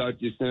 Buck. We'll talk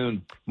to you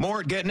soon.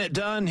 Mort getting it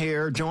done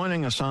here,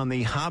 joining us on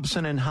the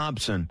Hobson and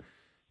Hobson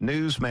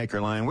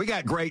Newsmaker line. We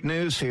got great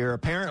news here.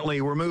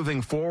 Apparently, we're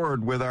moving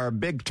forward with our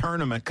big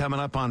tournament coming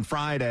up on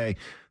Friday,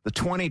 the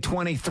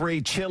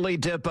 2023 Chili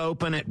Dip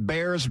Open at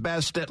Bears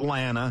Best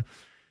Atlanta.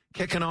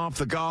 Kicking off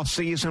the golf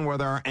season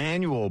with our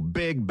annual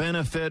big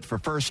benefit for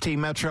First Tee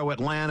Metro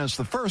Atlanta. It's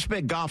the first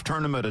big golf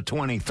tournament of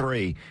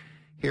 23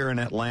 here in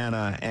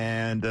Atlanta,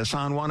 and it's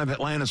on one of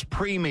Atlanta's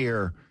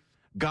premier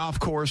golf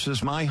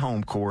courses, my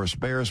home course,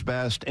 Bears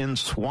Best in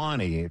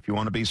Swanee, if you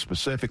want to be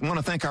specific. I want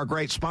to thank our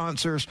great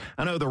sponsors.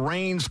 I know the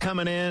rain's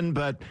coming in,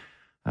 but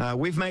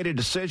we've made a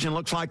decision.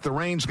 Looks like the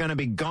rain's going to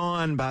be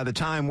gone by the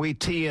time we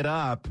tee it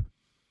up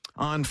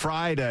on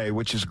Friday,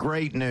 which is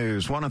great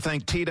news. Want to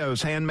thank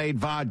Tito's Handmade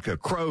Vodka,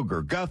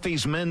 Kroger,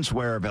 Guffey's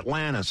Menswear of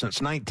Atlanta since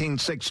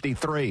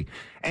 1963,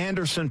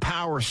 Anderson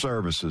Power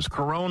Services,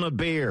 Corona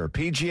Beer,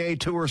 PGA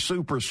Tour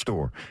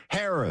Superstore,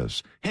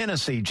 Harrah's,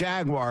 Hennessy,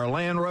 Jaguar,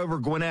 Land Rover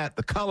Gwinnett,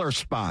 The Color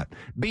Spot,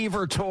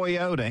 Beaver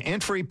Toyota,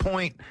 Entry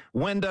Point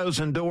Windows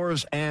and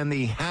Doors, and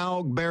the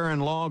Haug Barron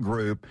Law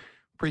Group.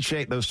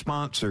 Appreciate those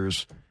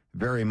sponsors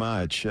very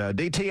much.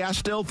 DT, I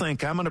still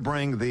think I'm going to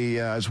bring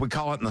the, as we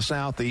call it in the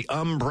South, the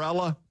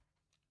umbrella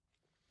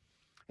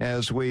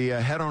as we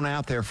head on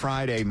out there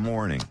Friday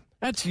morning.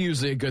 That's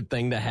usually a good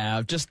thing to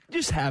have. Just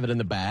have it in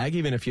the bag,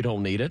 even if you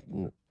don't need it.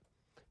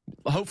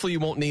 Hopefully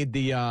you won't need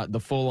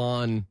the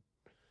full-on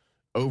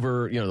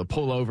over, the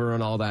pullover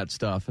and all that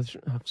stuff.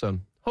 So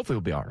hopefully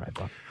we'll be all right,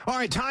 Bob. All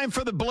right, time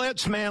for the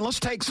Blitz, man. Let's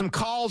take some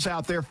calls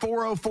out there.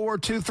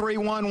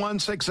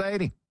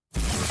 404-231-1680.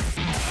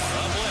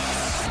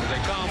 They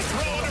come.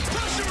 Throw under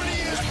pressure, and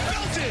he is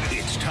belted.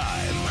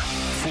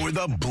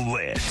 for the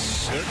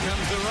Blitz. Here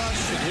comes the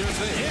rush, and here's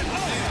the hit.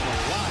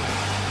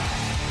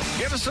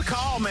 Give us a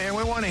call, man.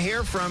 We want to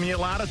hear from you. A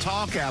lot of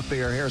talk out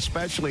there here,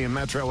 especially in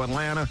Metro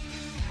Atlanta.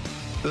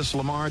 This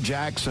Lamar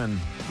Jackson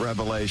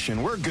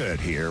revelation. We're good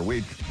here.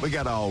 We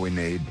got all we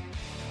need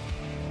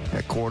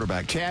at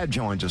quarterback. Chad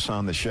joins us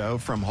on the show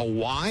from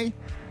Hawaii.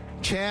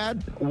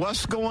 Chad,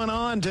 what's going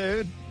on,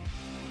 dude?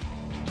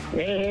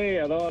 Hey,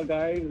 hello,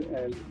 guys,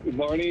 and good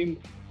morning.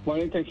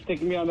 Thanks for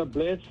taking me on the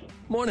Blitz.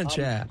 Morning,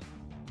 Chad.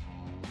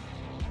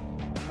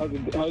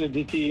 How's it,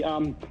 DT?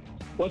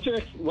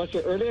 What's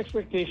your early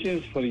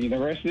expectations for the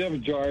University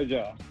of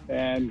Georgia?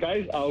 And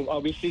guys,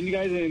 I'll be seeing you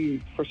guys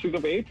in first week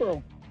of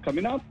April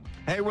coming up.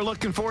 Hey, we're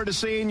looking forward to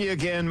seeing you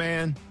again,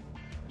 man.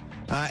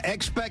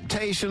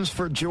 Expectations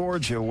for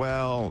Georgia.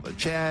 Well,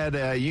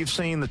 Chad, you've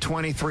seen the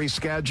 23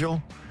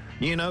 schedule.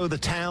 You know the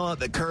talent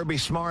that Kirby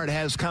Smart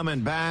has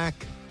coming back.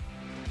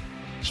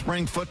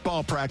 Spring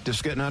football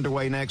practice getting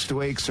underway next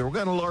week, so we're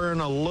going to learn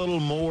a little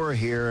more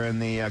here in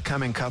the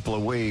coming couple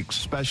of weeks,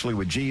 especially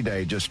with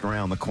G-Day just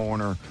around the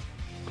corner.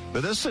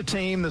 But this is a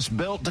team that's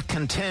built to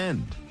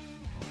contend.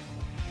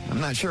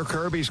 I'm not sure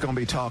Kirby's going to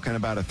be talking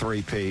about a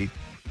three-peat,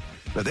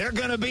 but they're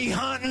going to be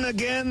hunting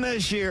again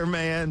this year,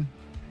 man.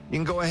 You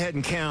can go ahead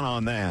and count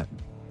on that.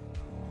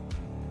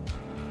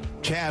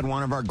 Chad,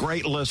 one of our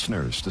great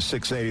listeners to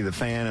 680 The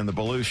Fan and the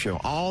Belue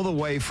Show, all the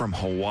way from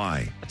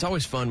Hawaii. It's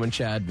always fun when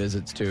Chad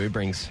visits, too. He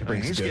brings He's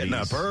goodies. getting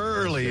up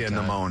early in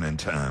the morning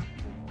time.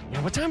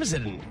 Yeah, what time is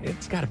it?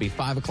 It's got to be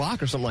 5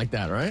 o'clock or something like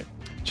that, right?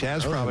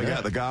 Chad's probably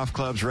got the golf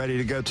clubs ready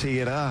to go tee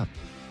it up.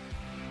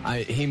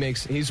 He's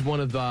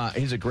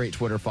a great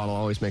Twitter follow.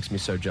 Always makes me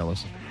so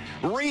jealous.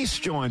 Reese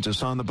joins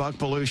us on the Buck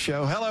Belue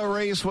Show. Hello,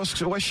 Reese.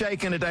 What's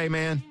shaking today,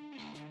 man?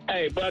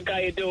 Hey, Buck, how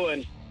you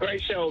doing?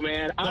 Great show,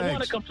 man. Thanks. I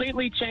want to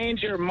completely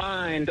change your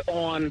mind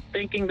on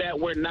thinking that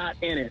we're not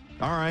in it.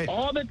 All right.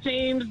 All the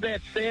teams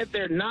that said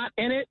they're not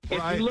in it,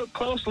 Right. if you look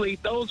closely,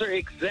 those are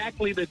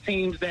exactly the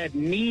teams that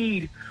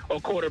need a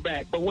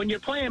quarterback. But when you're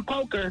playing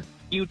poker,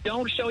 you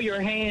don't show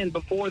your hand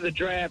before the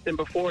draft and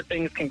before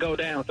things can go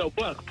down. So,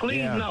 Buck,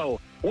 please know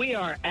we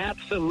are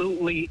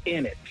absolutely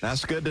in it.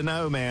 That's good to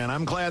know, man.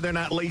 I'm glad they're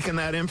not leaking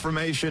that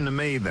information to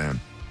me then.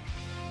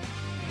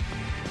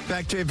 In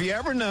fact, have you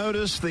ever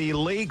noticed the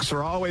leaks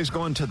are always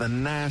going to the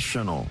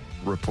national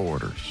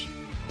reporters,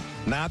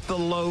 not the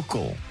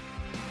local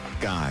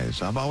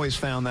guys? I've always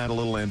found that a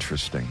little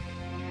interesting.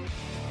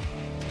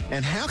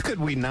 And how could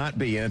we not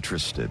be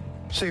interested?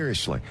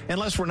 Seriously,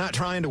 unless we're not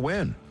trying to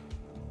win.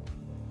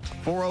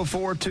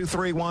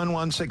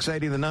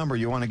 404-231-1680, the number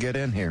you want to get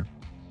in here.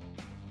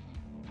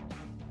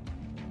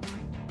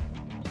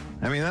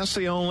 I mean, that's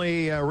the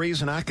only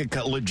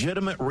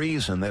legitimate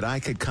reason that I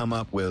could come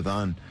up with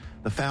on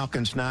the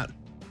Falcons not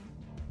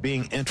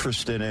being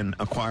interested in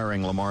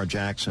acquiring Lamar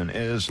Jackson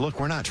is, look,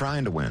 we're not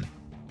trying to win.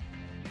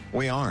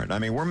 We aren't. I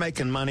mean, we're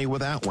making money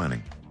without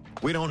winning.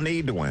 We don't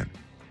need to win.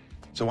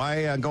 So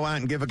why go out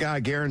and give a guy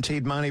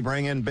guaranteed money,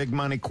 bring in big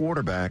money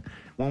quarterback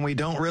when we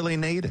don't really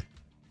need it?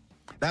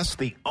 That's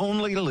the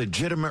only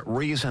legitimate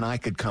reason I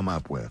could come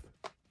up with.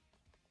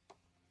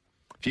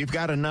 If you've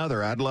got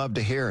another, I'd love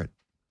to hear it.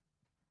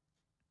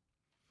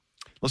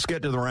 Let's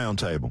get to the round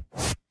table.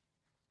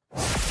 The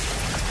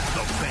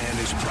Fan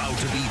is proud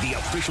to be the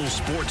official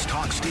sports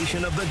talk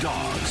station of the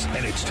Dogs,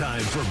 and it's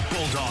time for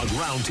Bulldog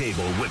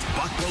Roundtable with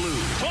Buck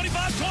Belue.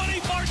 25-20,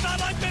 far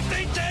sideline,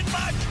 15,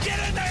 10-5, get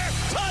in there,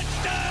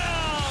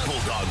 touchdown!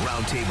 Bulldog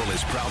Roundtable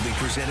is proudly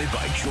presented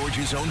by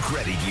Georgia's own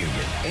credit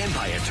union and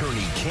by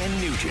attorney Ken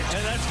Nugent.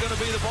 And that's going to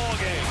be the ball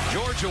game.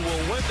 Georgia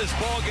will win this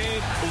ball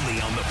game.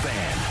 Only on The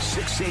Fan,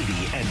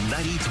 680 and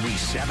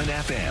 93.7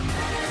 FM.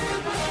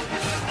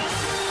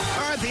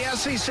 The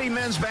SEC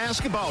men's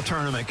basketball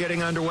tournament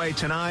getting underway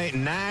tonight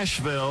in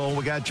Nashville.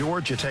 We got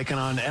Georgia taking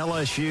on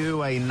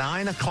LSU, a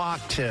 9 o'clock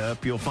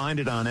tip. You'll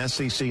find it on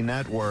SEC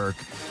Network.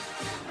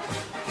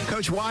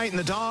 Coach White and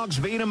the Dogs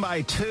beat them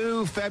by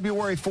 2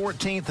 February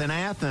 14th in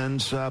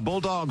Athens.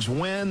 Bulldogs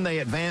win. They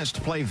advance to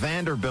play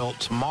Vanderbilt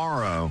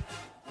tomorrow.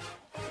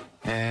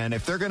 And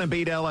if they're going to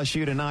beat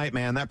LSU tonight,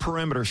 man, that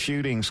perimeter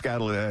shooting's got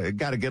to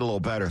get a little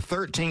better.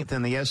 13th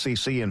in the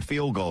SEC in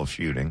field goal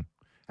shooting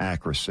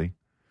accuracy.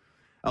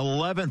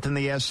 11th in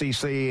the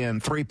SEC in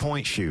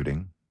three-point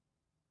shooting.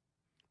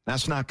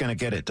 That's not going to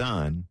get it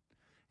done.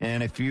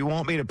 And if you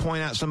want me to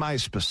point out somebody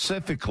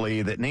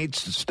specifically that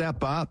needs to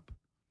step up,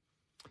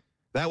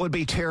 that would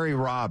be Terry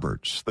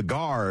Roberts, the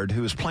guard,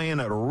 who was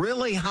playing at a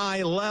really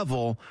high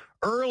level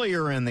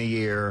earlier in the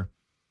year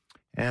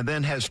and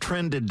then has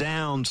trended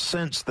down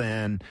since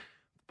then.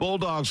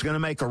 Bulldogs going to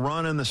make a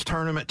run in this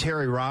tournament.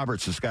 Terry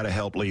Roberts has got to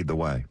help lead the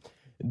way.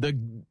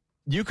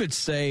 You could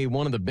say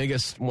one of the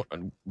biggest,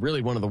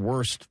 really one of the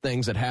worst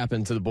things that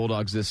happened to the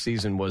Bulldogs this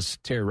season was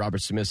Terry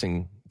Roberts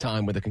missing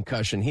time with a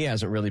concussion. He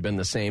hasn't really been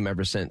the same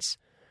ever since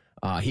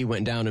he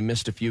went down and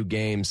missed a few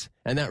games.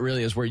 And that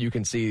really is where you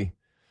can see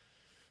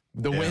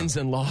the wins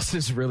and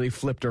losses really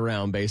flipped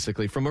around,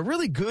 basically. From a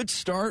really good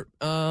start,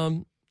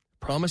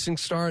 promising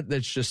start,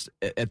 that's just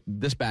at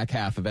this back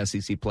half of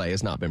SEC play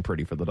has not been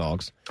pretty for the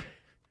Dogs.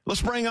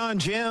 Let's bring on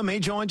Jim.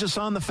 He joins us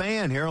on the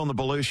Fan here on the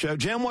Belue Show.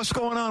 Jim, what's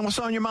going on? What's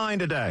on your mind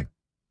today?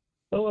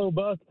 Hello,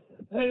 Buck.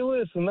 Hey,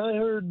 listen, I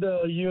heard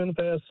you in the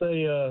past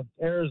say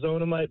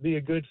Arizona might be a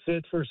good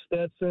fit for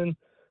Stetson.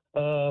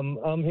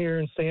 I'm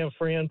hearing San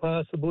Fran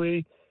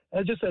possibly.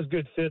 It just has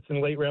good fits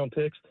in late-round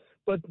picks.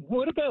 But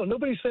what about,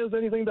 nobody says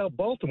anything about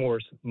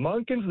Baltimore's.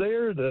 Monken's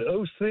there, the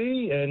OC,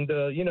 and,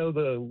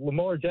 the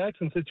Lamar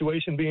Jackson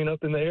situation being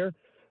up in the air.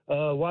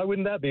 Why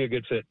wouldn't that be a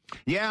good fit?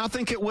 Yeah, I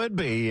think it would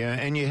be,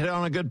 and you hit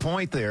on a good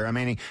point there. I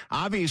mean, he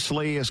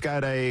obviously has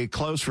got a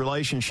close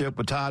relationship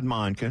with Todd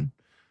Monken.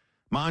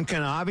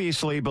 Monken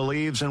obviously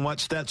believes in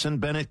what Stetson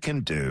Bennett can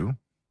do.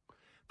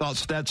 Thought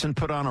Stetson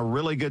put on a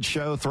really good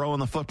show throwing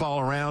the football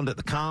around at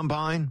the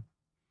Combine.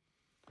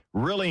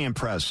 Really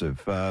impressive.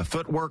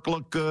 Footwork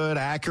looked good,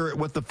 accurate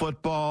with the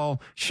football,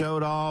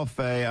 showed off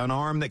an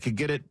arm that could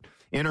get it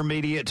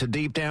intermediate to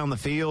deep down the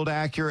field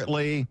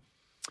accurately.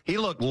 He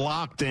looked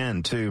locked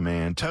in, too,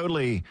 man.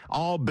 Totally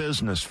all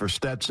business for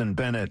Stetson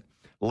Bennett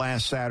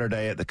last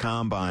Saturday at the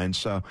Combine.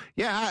 So,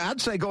 yeah, I'd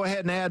say go ahead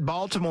and add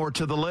Baltimore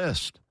to the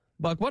list.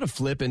 Buck, what a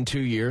flip in 2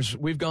 years.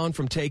 We've gone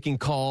from taking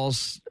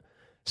calls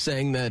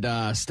saying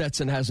that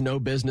Stetson has no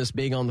business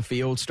being on the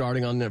field,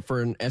 starting on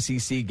for an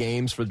SEC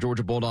games for the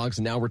Georgia Bulldogs,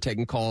 and now we're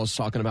taking calls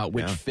talking about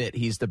which fit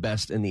he's the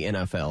best in the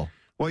NFL.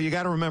 Well, you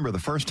got to remember, the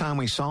first time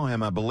we saw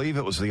him, I believe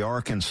it was the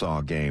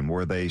Arkansas game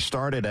where they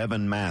started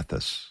Evan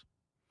Mathis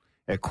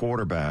at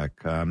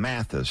quarterback.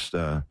 Mathis,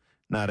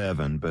 not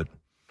Evan, but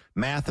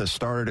Mathis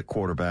started at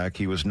quarterback.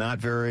 He was not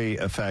very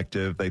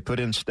effective. They put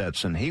in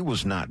Stetson. He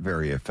was not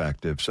very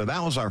effective. So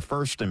that was our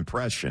first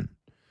impression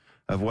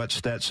of what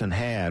Stetson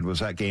had,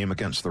 was that game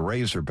against the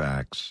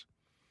Razorbacks.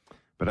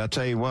 But I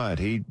tell you what,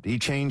 he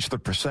changed the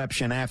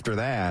perception after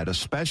that,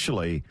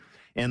 especially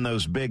in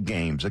those big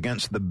games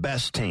against the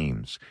best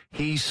teams.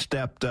 He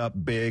stepped up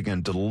big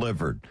and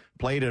delivered,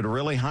 played at a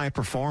really high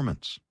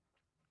performance.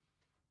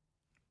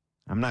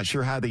 I'm not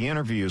sure how the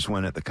interviews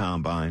went at the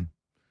Combine,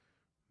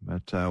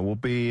 but we'll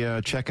be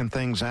checking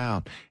things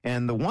out.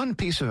 And the one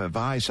piece of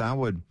advice I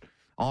would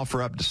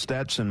offer up to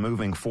Stetson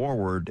moving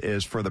forward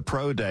is for the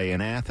Pro Day in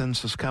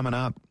Athens is coming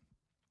up,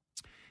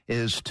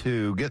 is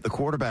to get the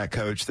quarterback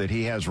coach that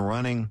he has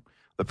running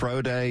the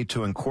Pro Day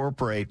to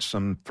incorporate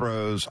some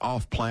throws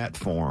off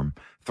platform,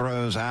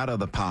 throws out of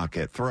the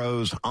pocket,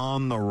 throws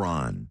on the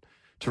run,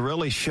 to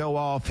really show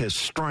off his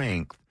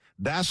strength.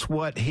 That's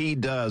what he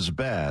does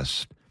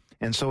best.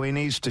 And so he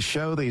needs to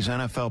show these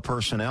NFL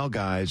personnel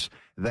guys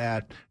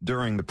that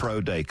during the Pro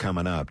Day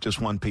coming up.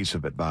 Just one piece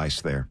of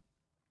advice there.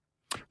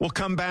 We'll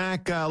come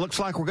back. Looks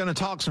like we're going to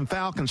talk some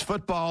Falcons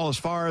football as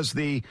far as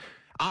the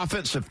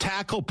offensive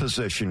tackle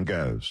position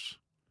goes.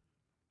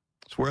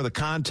 It's where the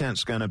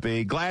content's going to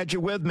be. Glad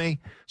you're with me.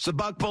 It's the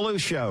Buck Belue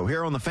Show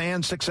here on the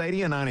Fan,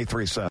 680 and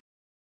 93.7.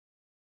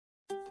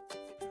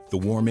 The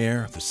warm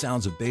air, the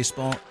sounds of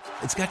baseball,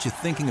 it's got you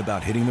thinking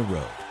about hitting the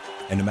road.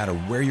 And no matter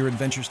where your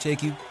adventures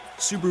take you,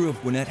 Subaru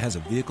of Gwinnett has a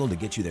vehicle to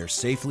get you there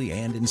safely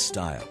and in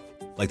style.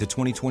 Like the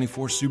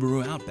 2024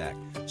 Subaru Outback,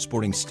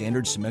 sporting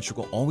standard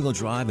symmetrical all-wheel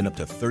drive and up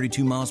to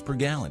 32 miles per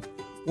gallon.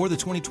 Or the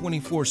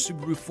 2024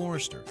 Subaru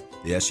Forester,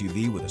 the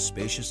SUV with a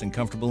spacious and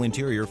comfortable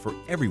interior for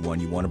everyone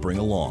you want to bring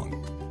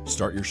along.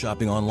 Start your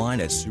shopping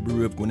online at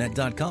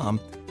SubaruofGwinnett.com,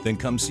 then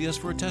come see us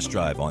for a test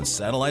drive on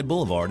Satellite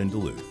Boulevard in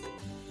Duluth.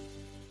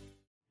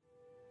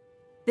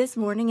 This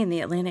morning in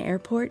the Atlanta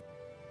airport,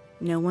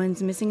 no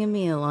one's missing a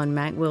meal on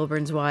Mac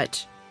Wilburn's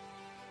watch.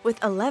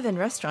 With 11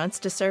 restaurants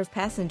to serve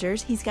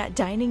passengers, he's got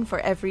dining for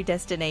every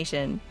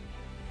destination.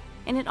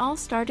 And it all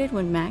started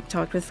when Mac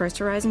talked with First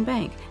Horizon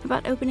Bank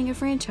about opening a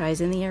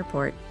franchise in the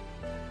airport.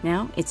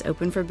 Now it's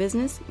open for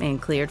business and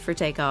cleared for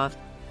takeoff.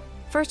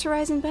 First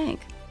Horizon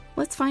Bank.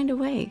 Let's find a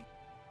way.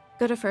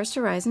 Go to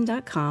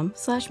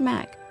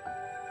firsthorizon.com/Mac.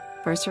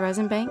 First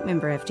Horizon Bank,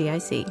 member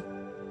FDIC.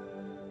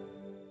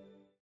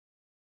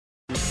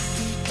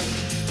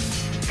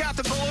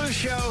 The Belue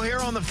Show here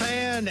on the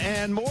Fan,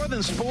 and More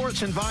Than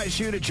Sports invites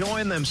you to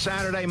join them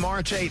Saturday,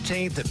 March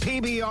 18th at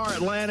PBR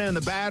Atlanta in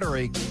the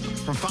Battery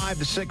from 5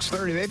 to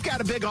 6:30. They've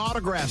got a big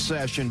autograph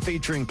session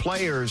featuring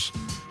players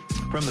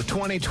from the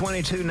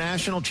 2022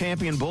 National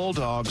Champion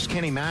Bulldogs: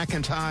 Kenny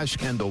McIntosh,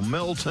 Kendall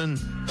Milton,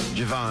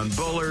 Javon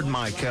Bullard,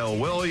 Michael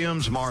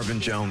Williams, Marvin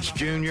Jones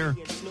Jr.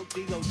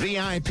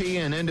 VIP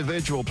and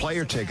individual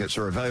player tickets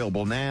are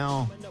available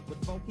now.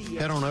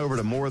 Head on over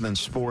to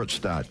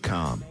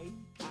morethansports.com.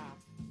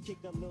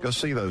 Go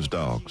see those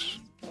dogs.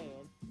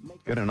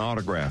 Get an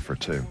autograph or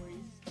two.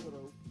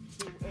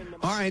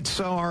 All right,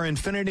 so our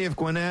Infinity of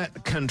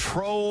Gwinnett,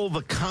 control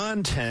the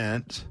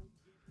content.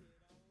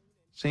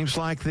 Seems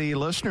like the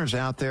listeners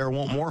out there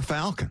want more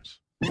Falcons.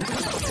 The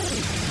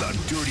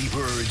Dirty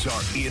Birds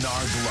are in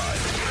our blood.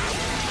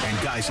 And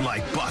guys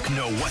like Buck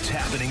know what's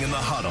happening in the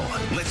huddle.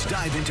 Let's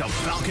dive into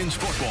Falcons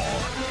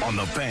football on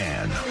the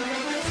Fan.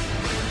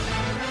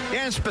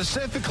 Yeah, and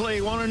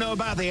specifically want to know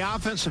about the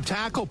offensive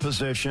tackle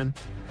position.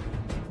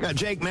 Got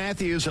Jake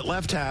Matthews at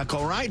left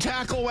tackle. Right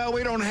tackle, well,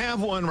 we don't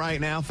have one right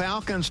now.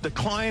 Falcons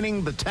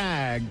declining to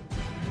tag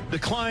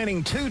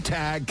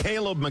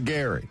Caleb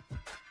McGarry.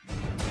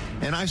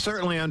 And I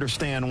certainly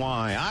understand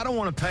why. I don't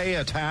want to pay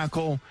a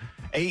tackle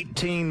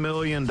 $18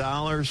 million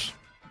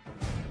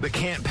that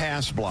can't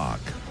pass block.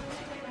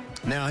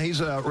 Now, he's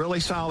a really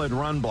solid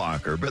run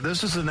blocker, but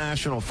this is the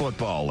National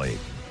Football League.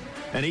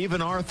 And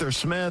even Arthur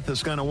Smith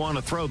is going to want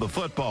to throw the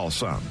football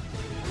some.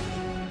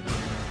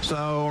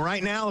 So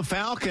right now the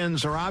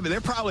Falcons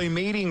they're probably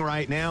meeting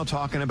right now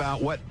talking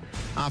about what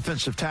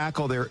offensive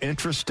tackle they're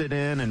interested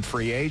in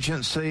free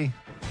agency,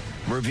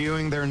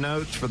 reviewing their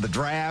notes for the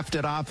draft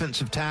at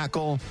offensive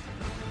tackle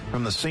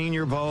from the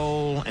Senior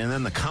Bowl and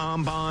then the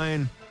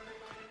Combine.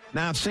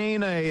 Now, I've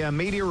seen a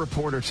media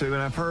report or two,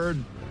 and I've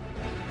heard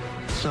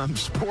some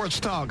sports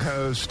talk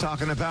hosts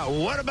talking about,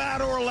 what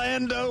about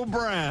Orlando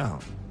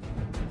Brown?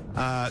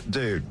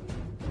 Dude,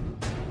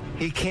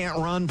 he can't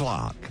run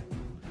block.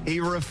 He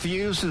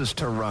refuses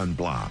to run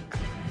block.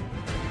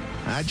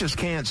 I just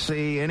can't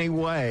see any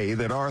way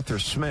that Arthur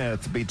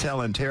Smith be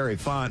telling Terry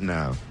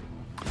Fontenot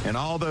and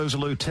all those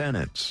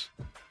lieutenants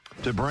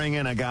to bring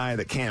in a guy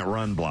that can't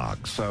run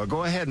block. So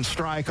go ahead and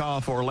strike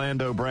off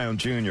Orlando Brown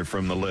Jr.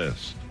 from the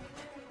list.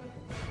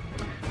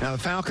 Now, the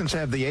Falcons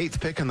have the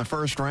 8th pick in the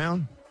first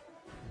round,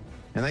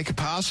 and they could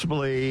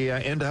possibly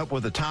end up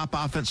with a top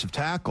offensive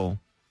tackle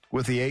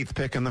with the 8th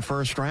pick in the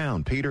first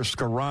round, Peter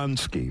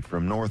Skoronski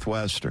from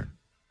Northwestern.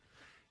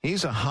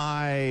 He's a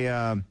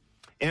high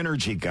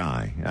energy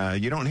guy.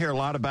 You don't hear a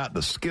lot about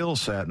the skill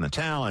set and the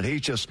talent.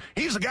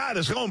 He's the guy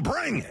that's going to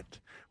bring it.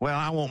 Well,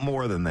 I want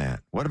more than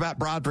that. What about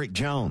Broderick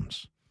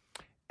Jones?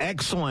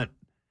 Excellent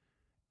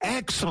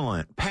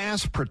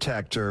pass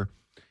protector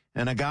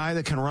and a guy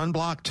that can run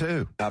block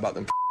too. How about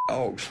them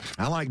dogs?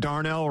 I like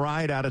Darnell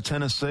Wright out of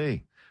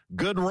Tennessee.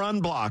 Good run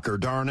blocker,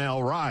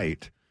 Darnell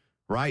Wright.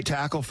 Right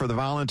tackle for the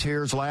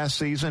Volunteers last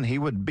season. He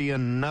would be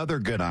another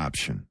good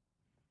option.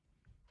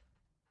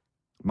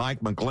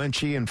 Mike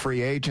McGlinchey in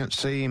free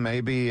agency,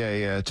 maybe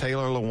a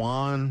Taylor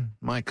Lewan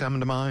might come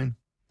to mind.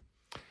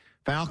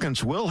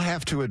 Falcons will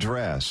have to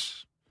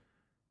address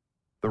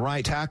the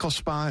right tackle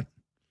spot,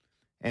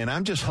 and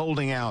I'm just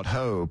holding out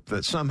hope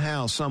that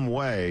somehow, some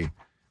way,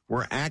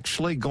 we're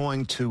actually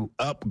going to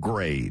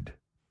upgrade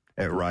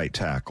at right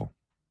tackle.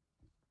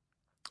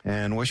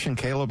 And wishing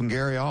Caleb and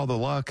Gary all the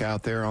luck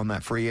out there on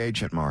that free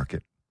agent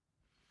market.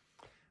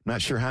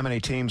 Not sure how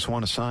many teams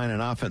want to sign an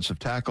offensive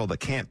tackle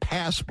that can't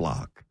pass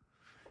block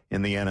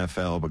in the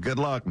NFL, but good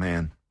luck,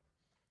 man.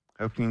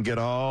 Hope you can get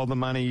all the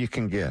money you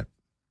can get.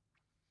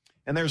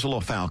 And there's a little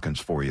Falcons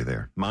for you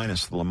there,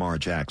 minus the Lamar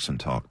Jackson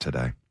talk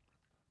today.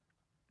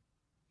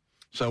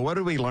 So what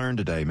did we learn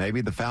today?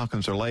 Maybe the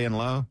Falcons are laying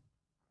low.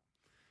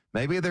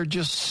 Maybe they're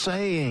just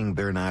saying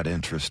they're not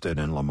interested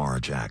in Lamar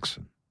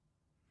Jackson.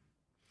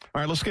 All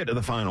right, let's get to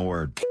the final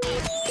word.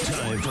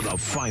 Time for the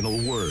final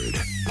word.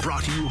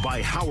 Brought to you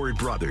by Howard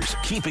Brothers,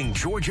 keeping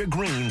Georgia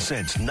green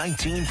since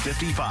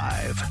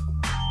 1955.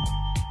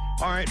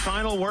 All right,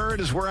 final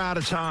word is we're out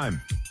of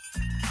time.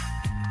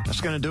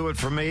 That's going to do it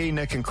for me.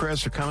 Nick and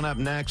Chris are coming up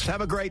next.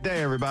 Have a great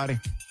day, everybody.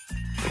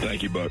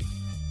 Thank you, Buck.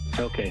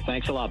 Okay,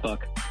 thanks a lot,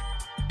 Buck.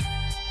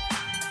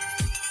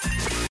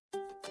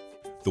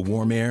 The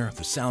warm air,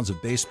 the sounds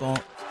of baseball,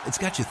 it's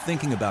got you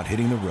thinking about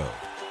hitting the road.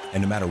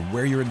 And no matter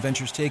where your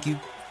adventures take you,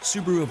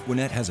 Subaru of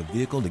Gwinnett has a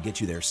vehicle to get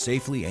you there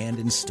safely and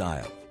in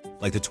style.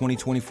 Like the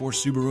 2024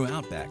 Subaru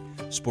Outback,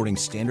 sporting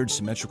standard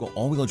symmetrical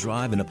all-wheel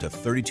drive and up to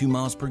 32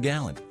 miles per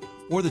gallon.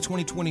 Or the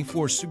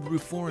 2024 Subaru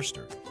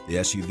Forester, the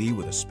SUV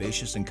with a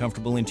spacious and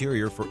comfortable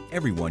interior for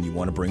everyone you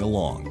want to bring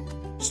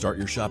along. Start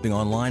your shopping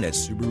online at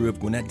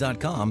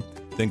SubaruofGwinnett.com,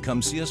 then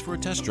come see us for a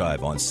test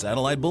drive on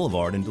Satellite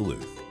Boulevard in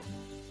Duluth.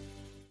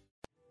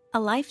 A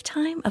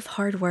lifetime of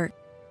hard work.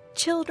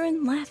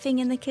 Children laughing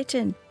in the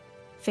kitchen.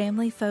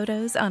 Family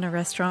photos on a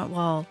restaurant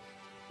wall.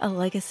 A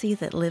legacy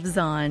that lives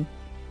on.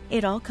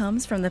 It all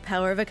comes from the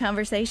power of a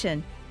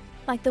conversation.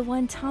 Like the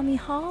one Tommy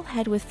Hall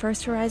had with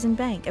First Horizon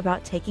Bank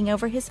about taking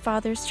over his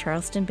father's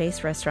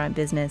Charleston-based restaurant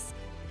business.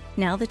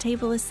 Now the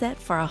table is set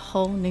for a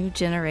whole new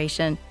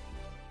generation.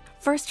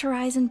 First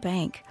Horizon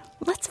Bank.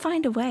 Let's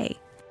find a way.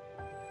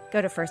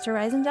 Go to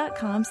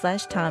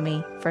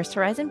firsthorizon.com/Tommy. First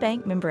Horizon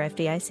Bank, member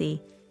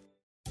FDIC.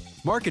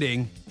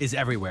 Marketing is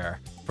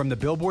everywhere. From the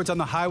billboards on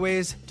the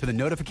highways to the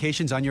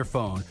notifications on your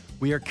phone,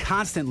 we are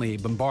constantly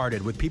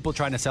bombarded with people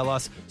trying to sell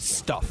us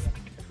stuff.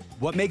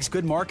 What makes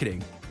good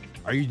marketing?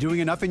 Are you doing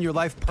enough in your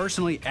life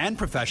personally and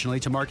professionally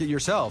to market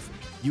yourself?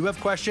 You have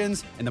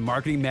questions, and the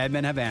Marketing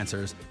Madmen have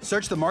answers.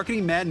 Search the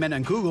Marketing Madmen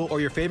on Google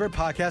or your favorite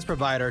podcast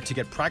provider to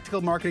get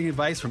practical marketing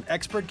advice from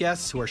expert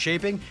guests who are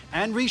shaping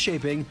and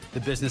reshaping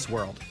the business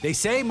world. They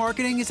say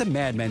marketing is a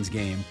madman's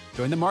game.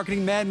 Join the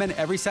Marketing Madmen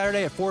every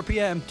Saturday at 4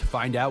 p.m. to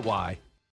find out why.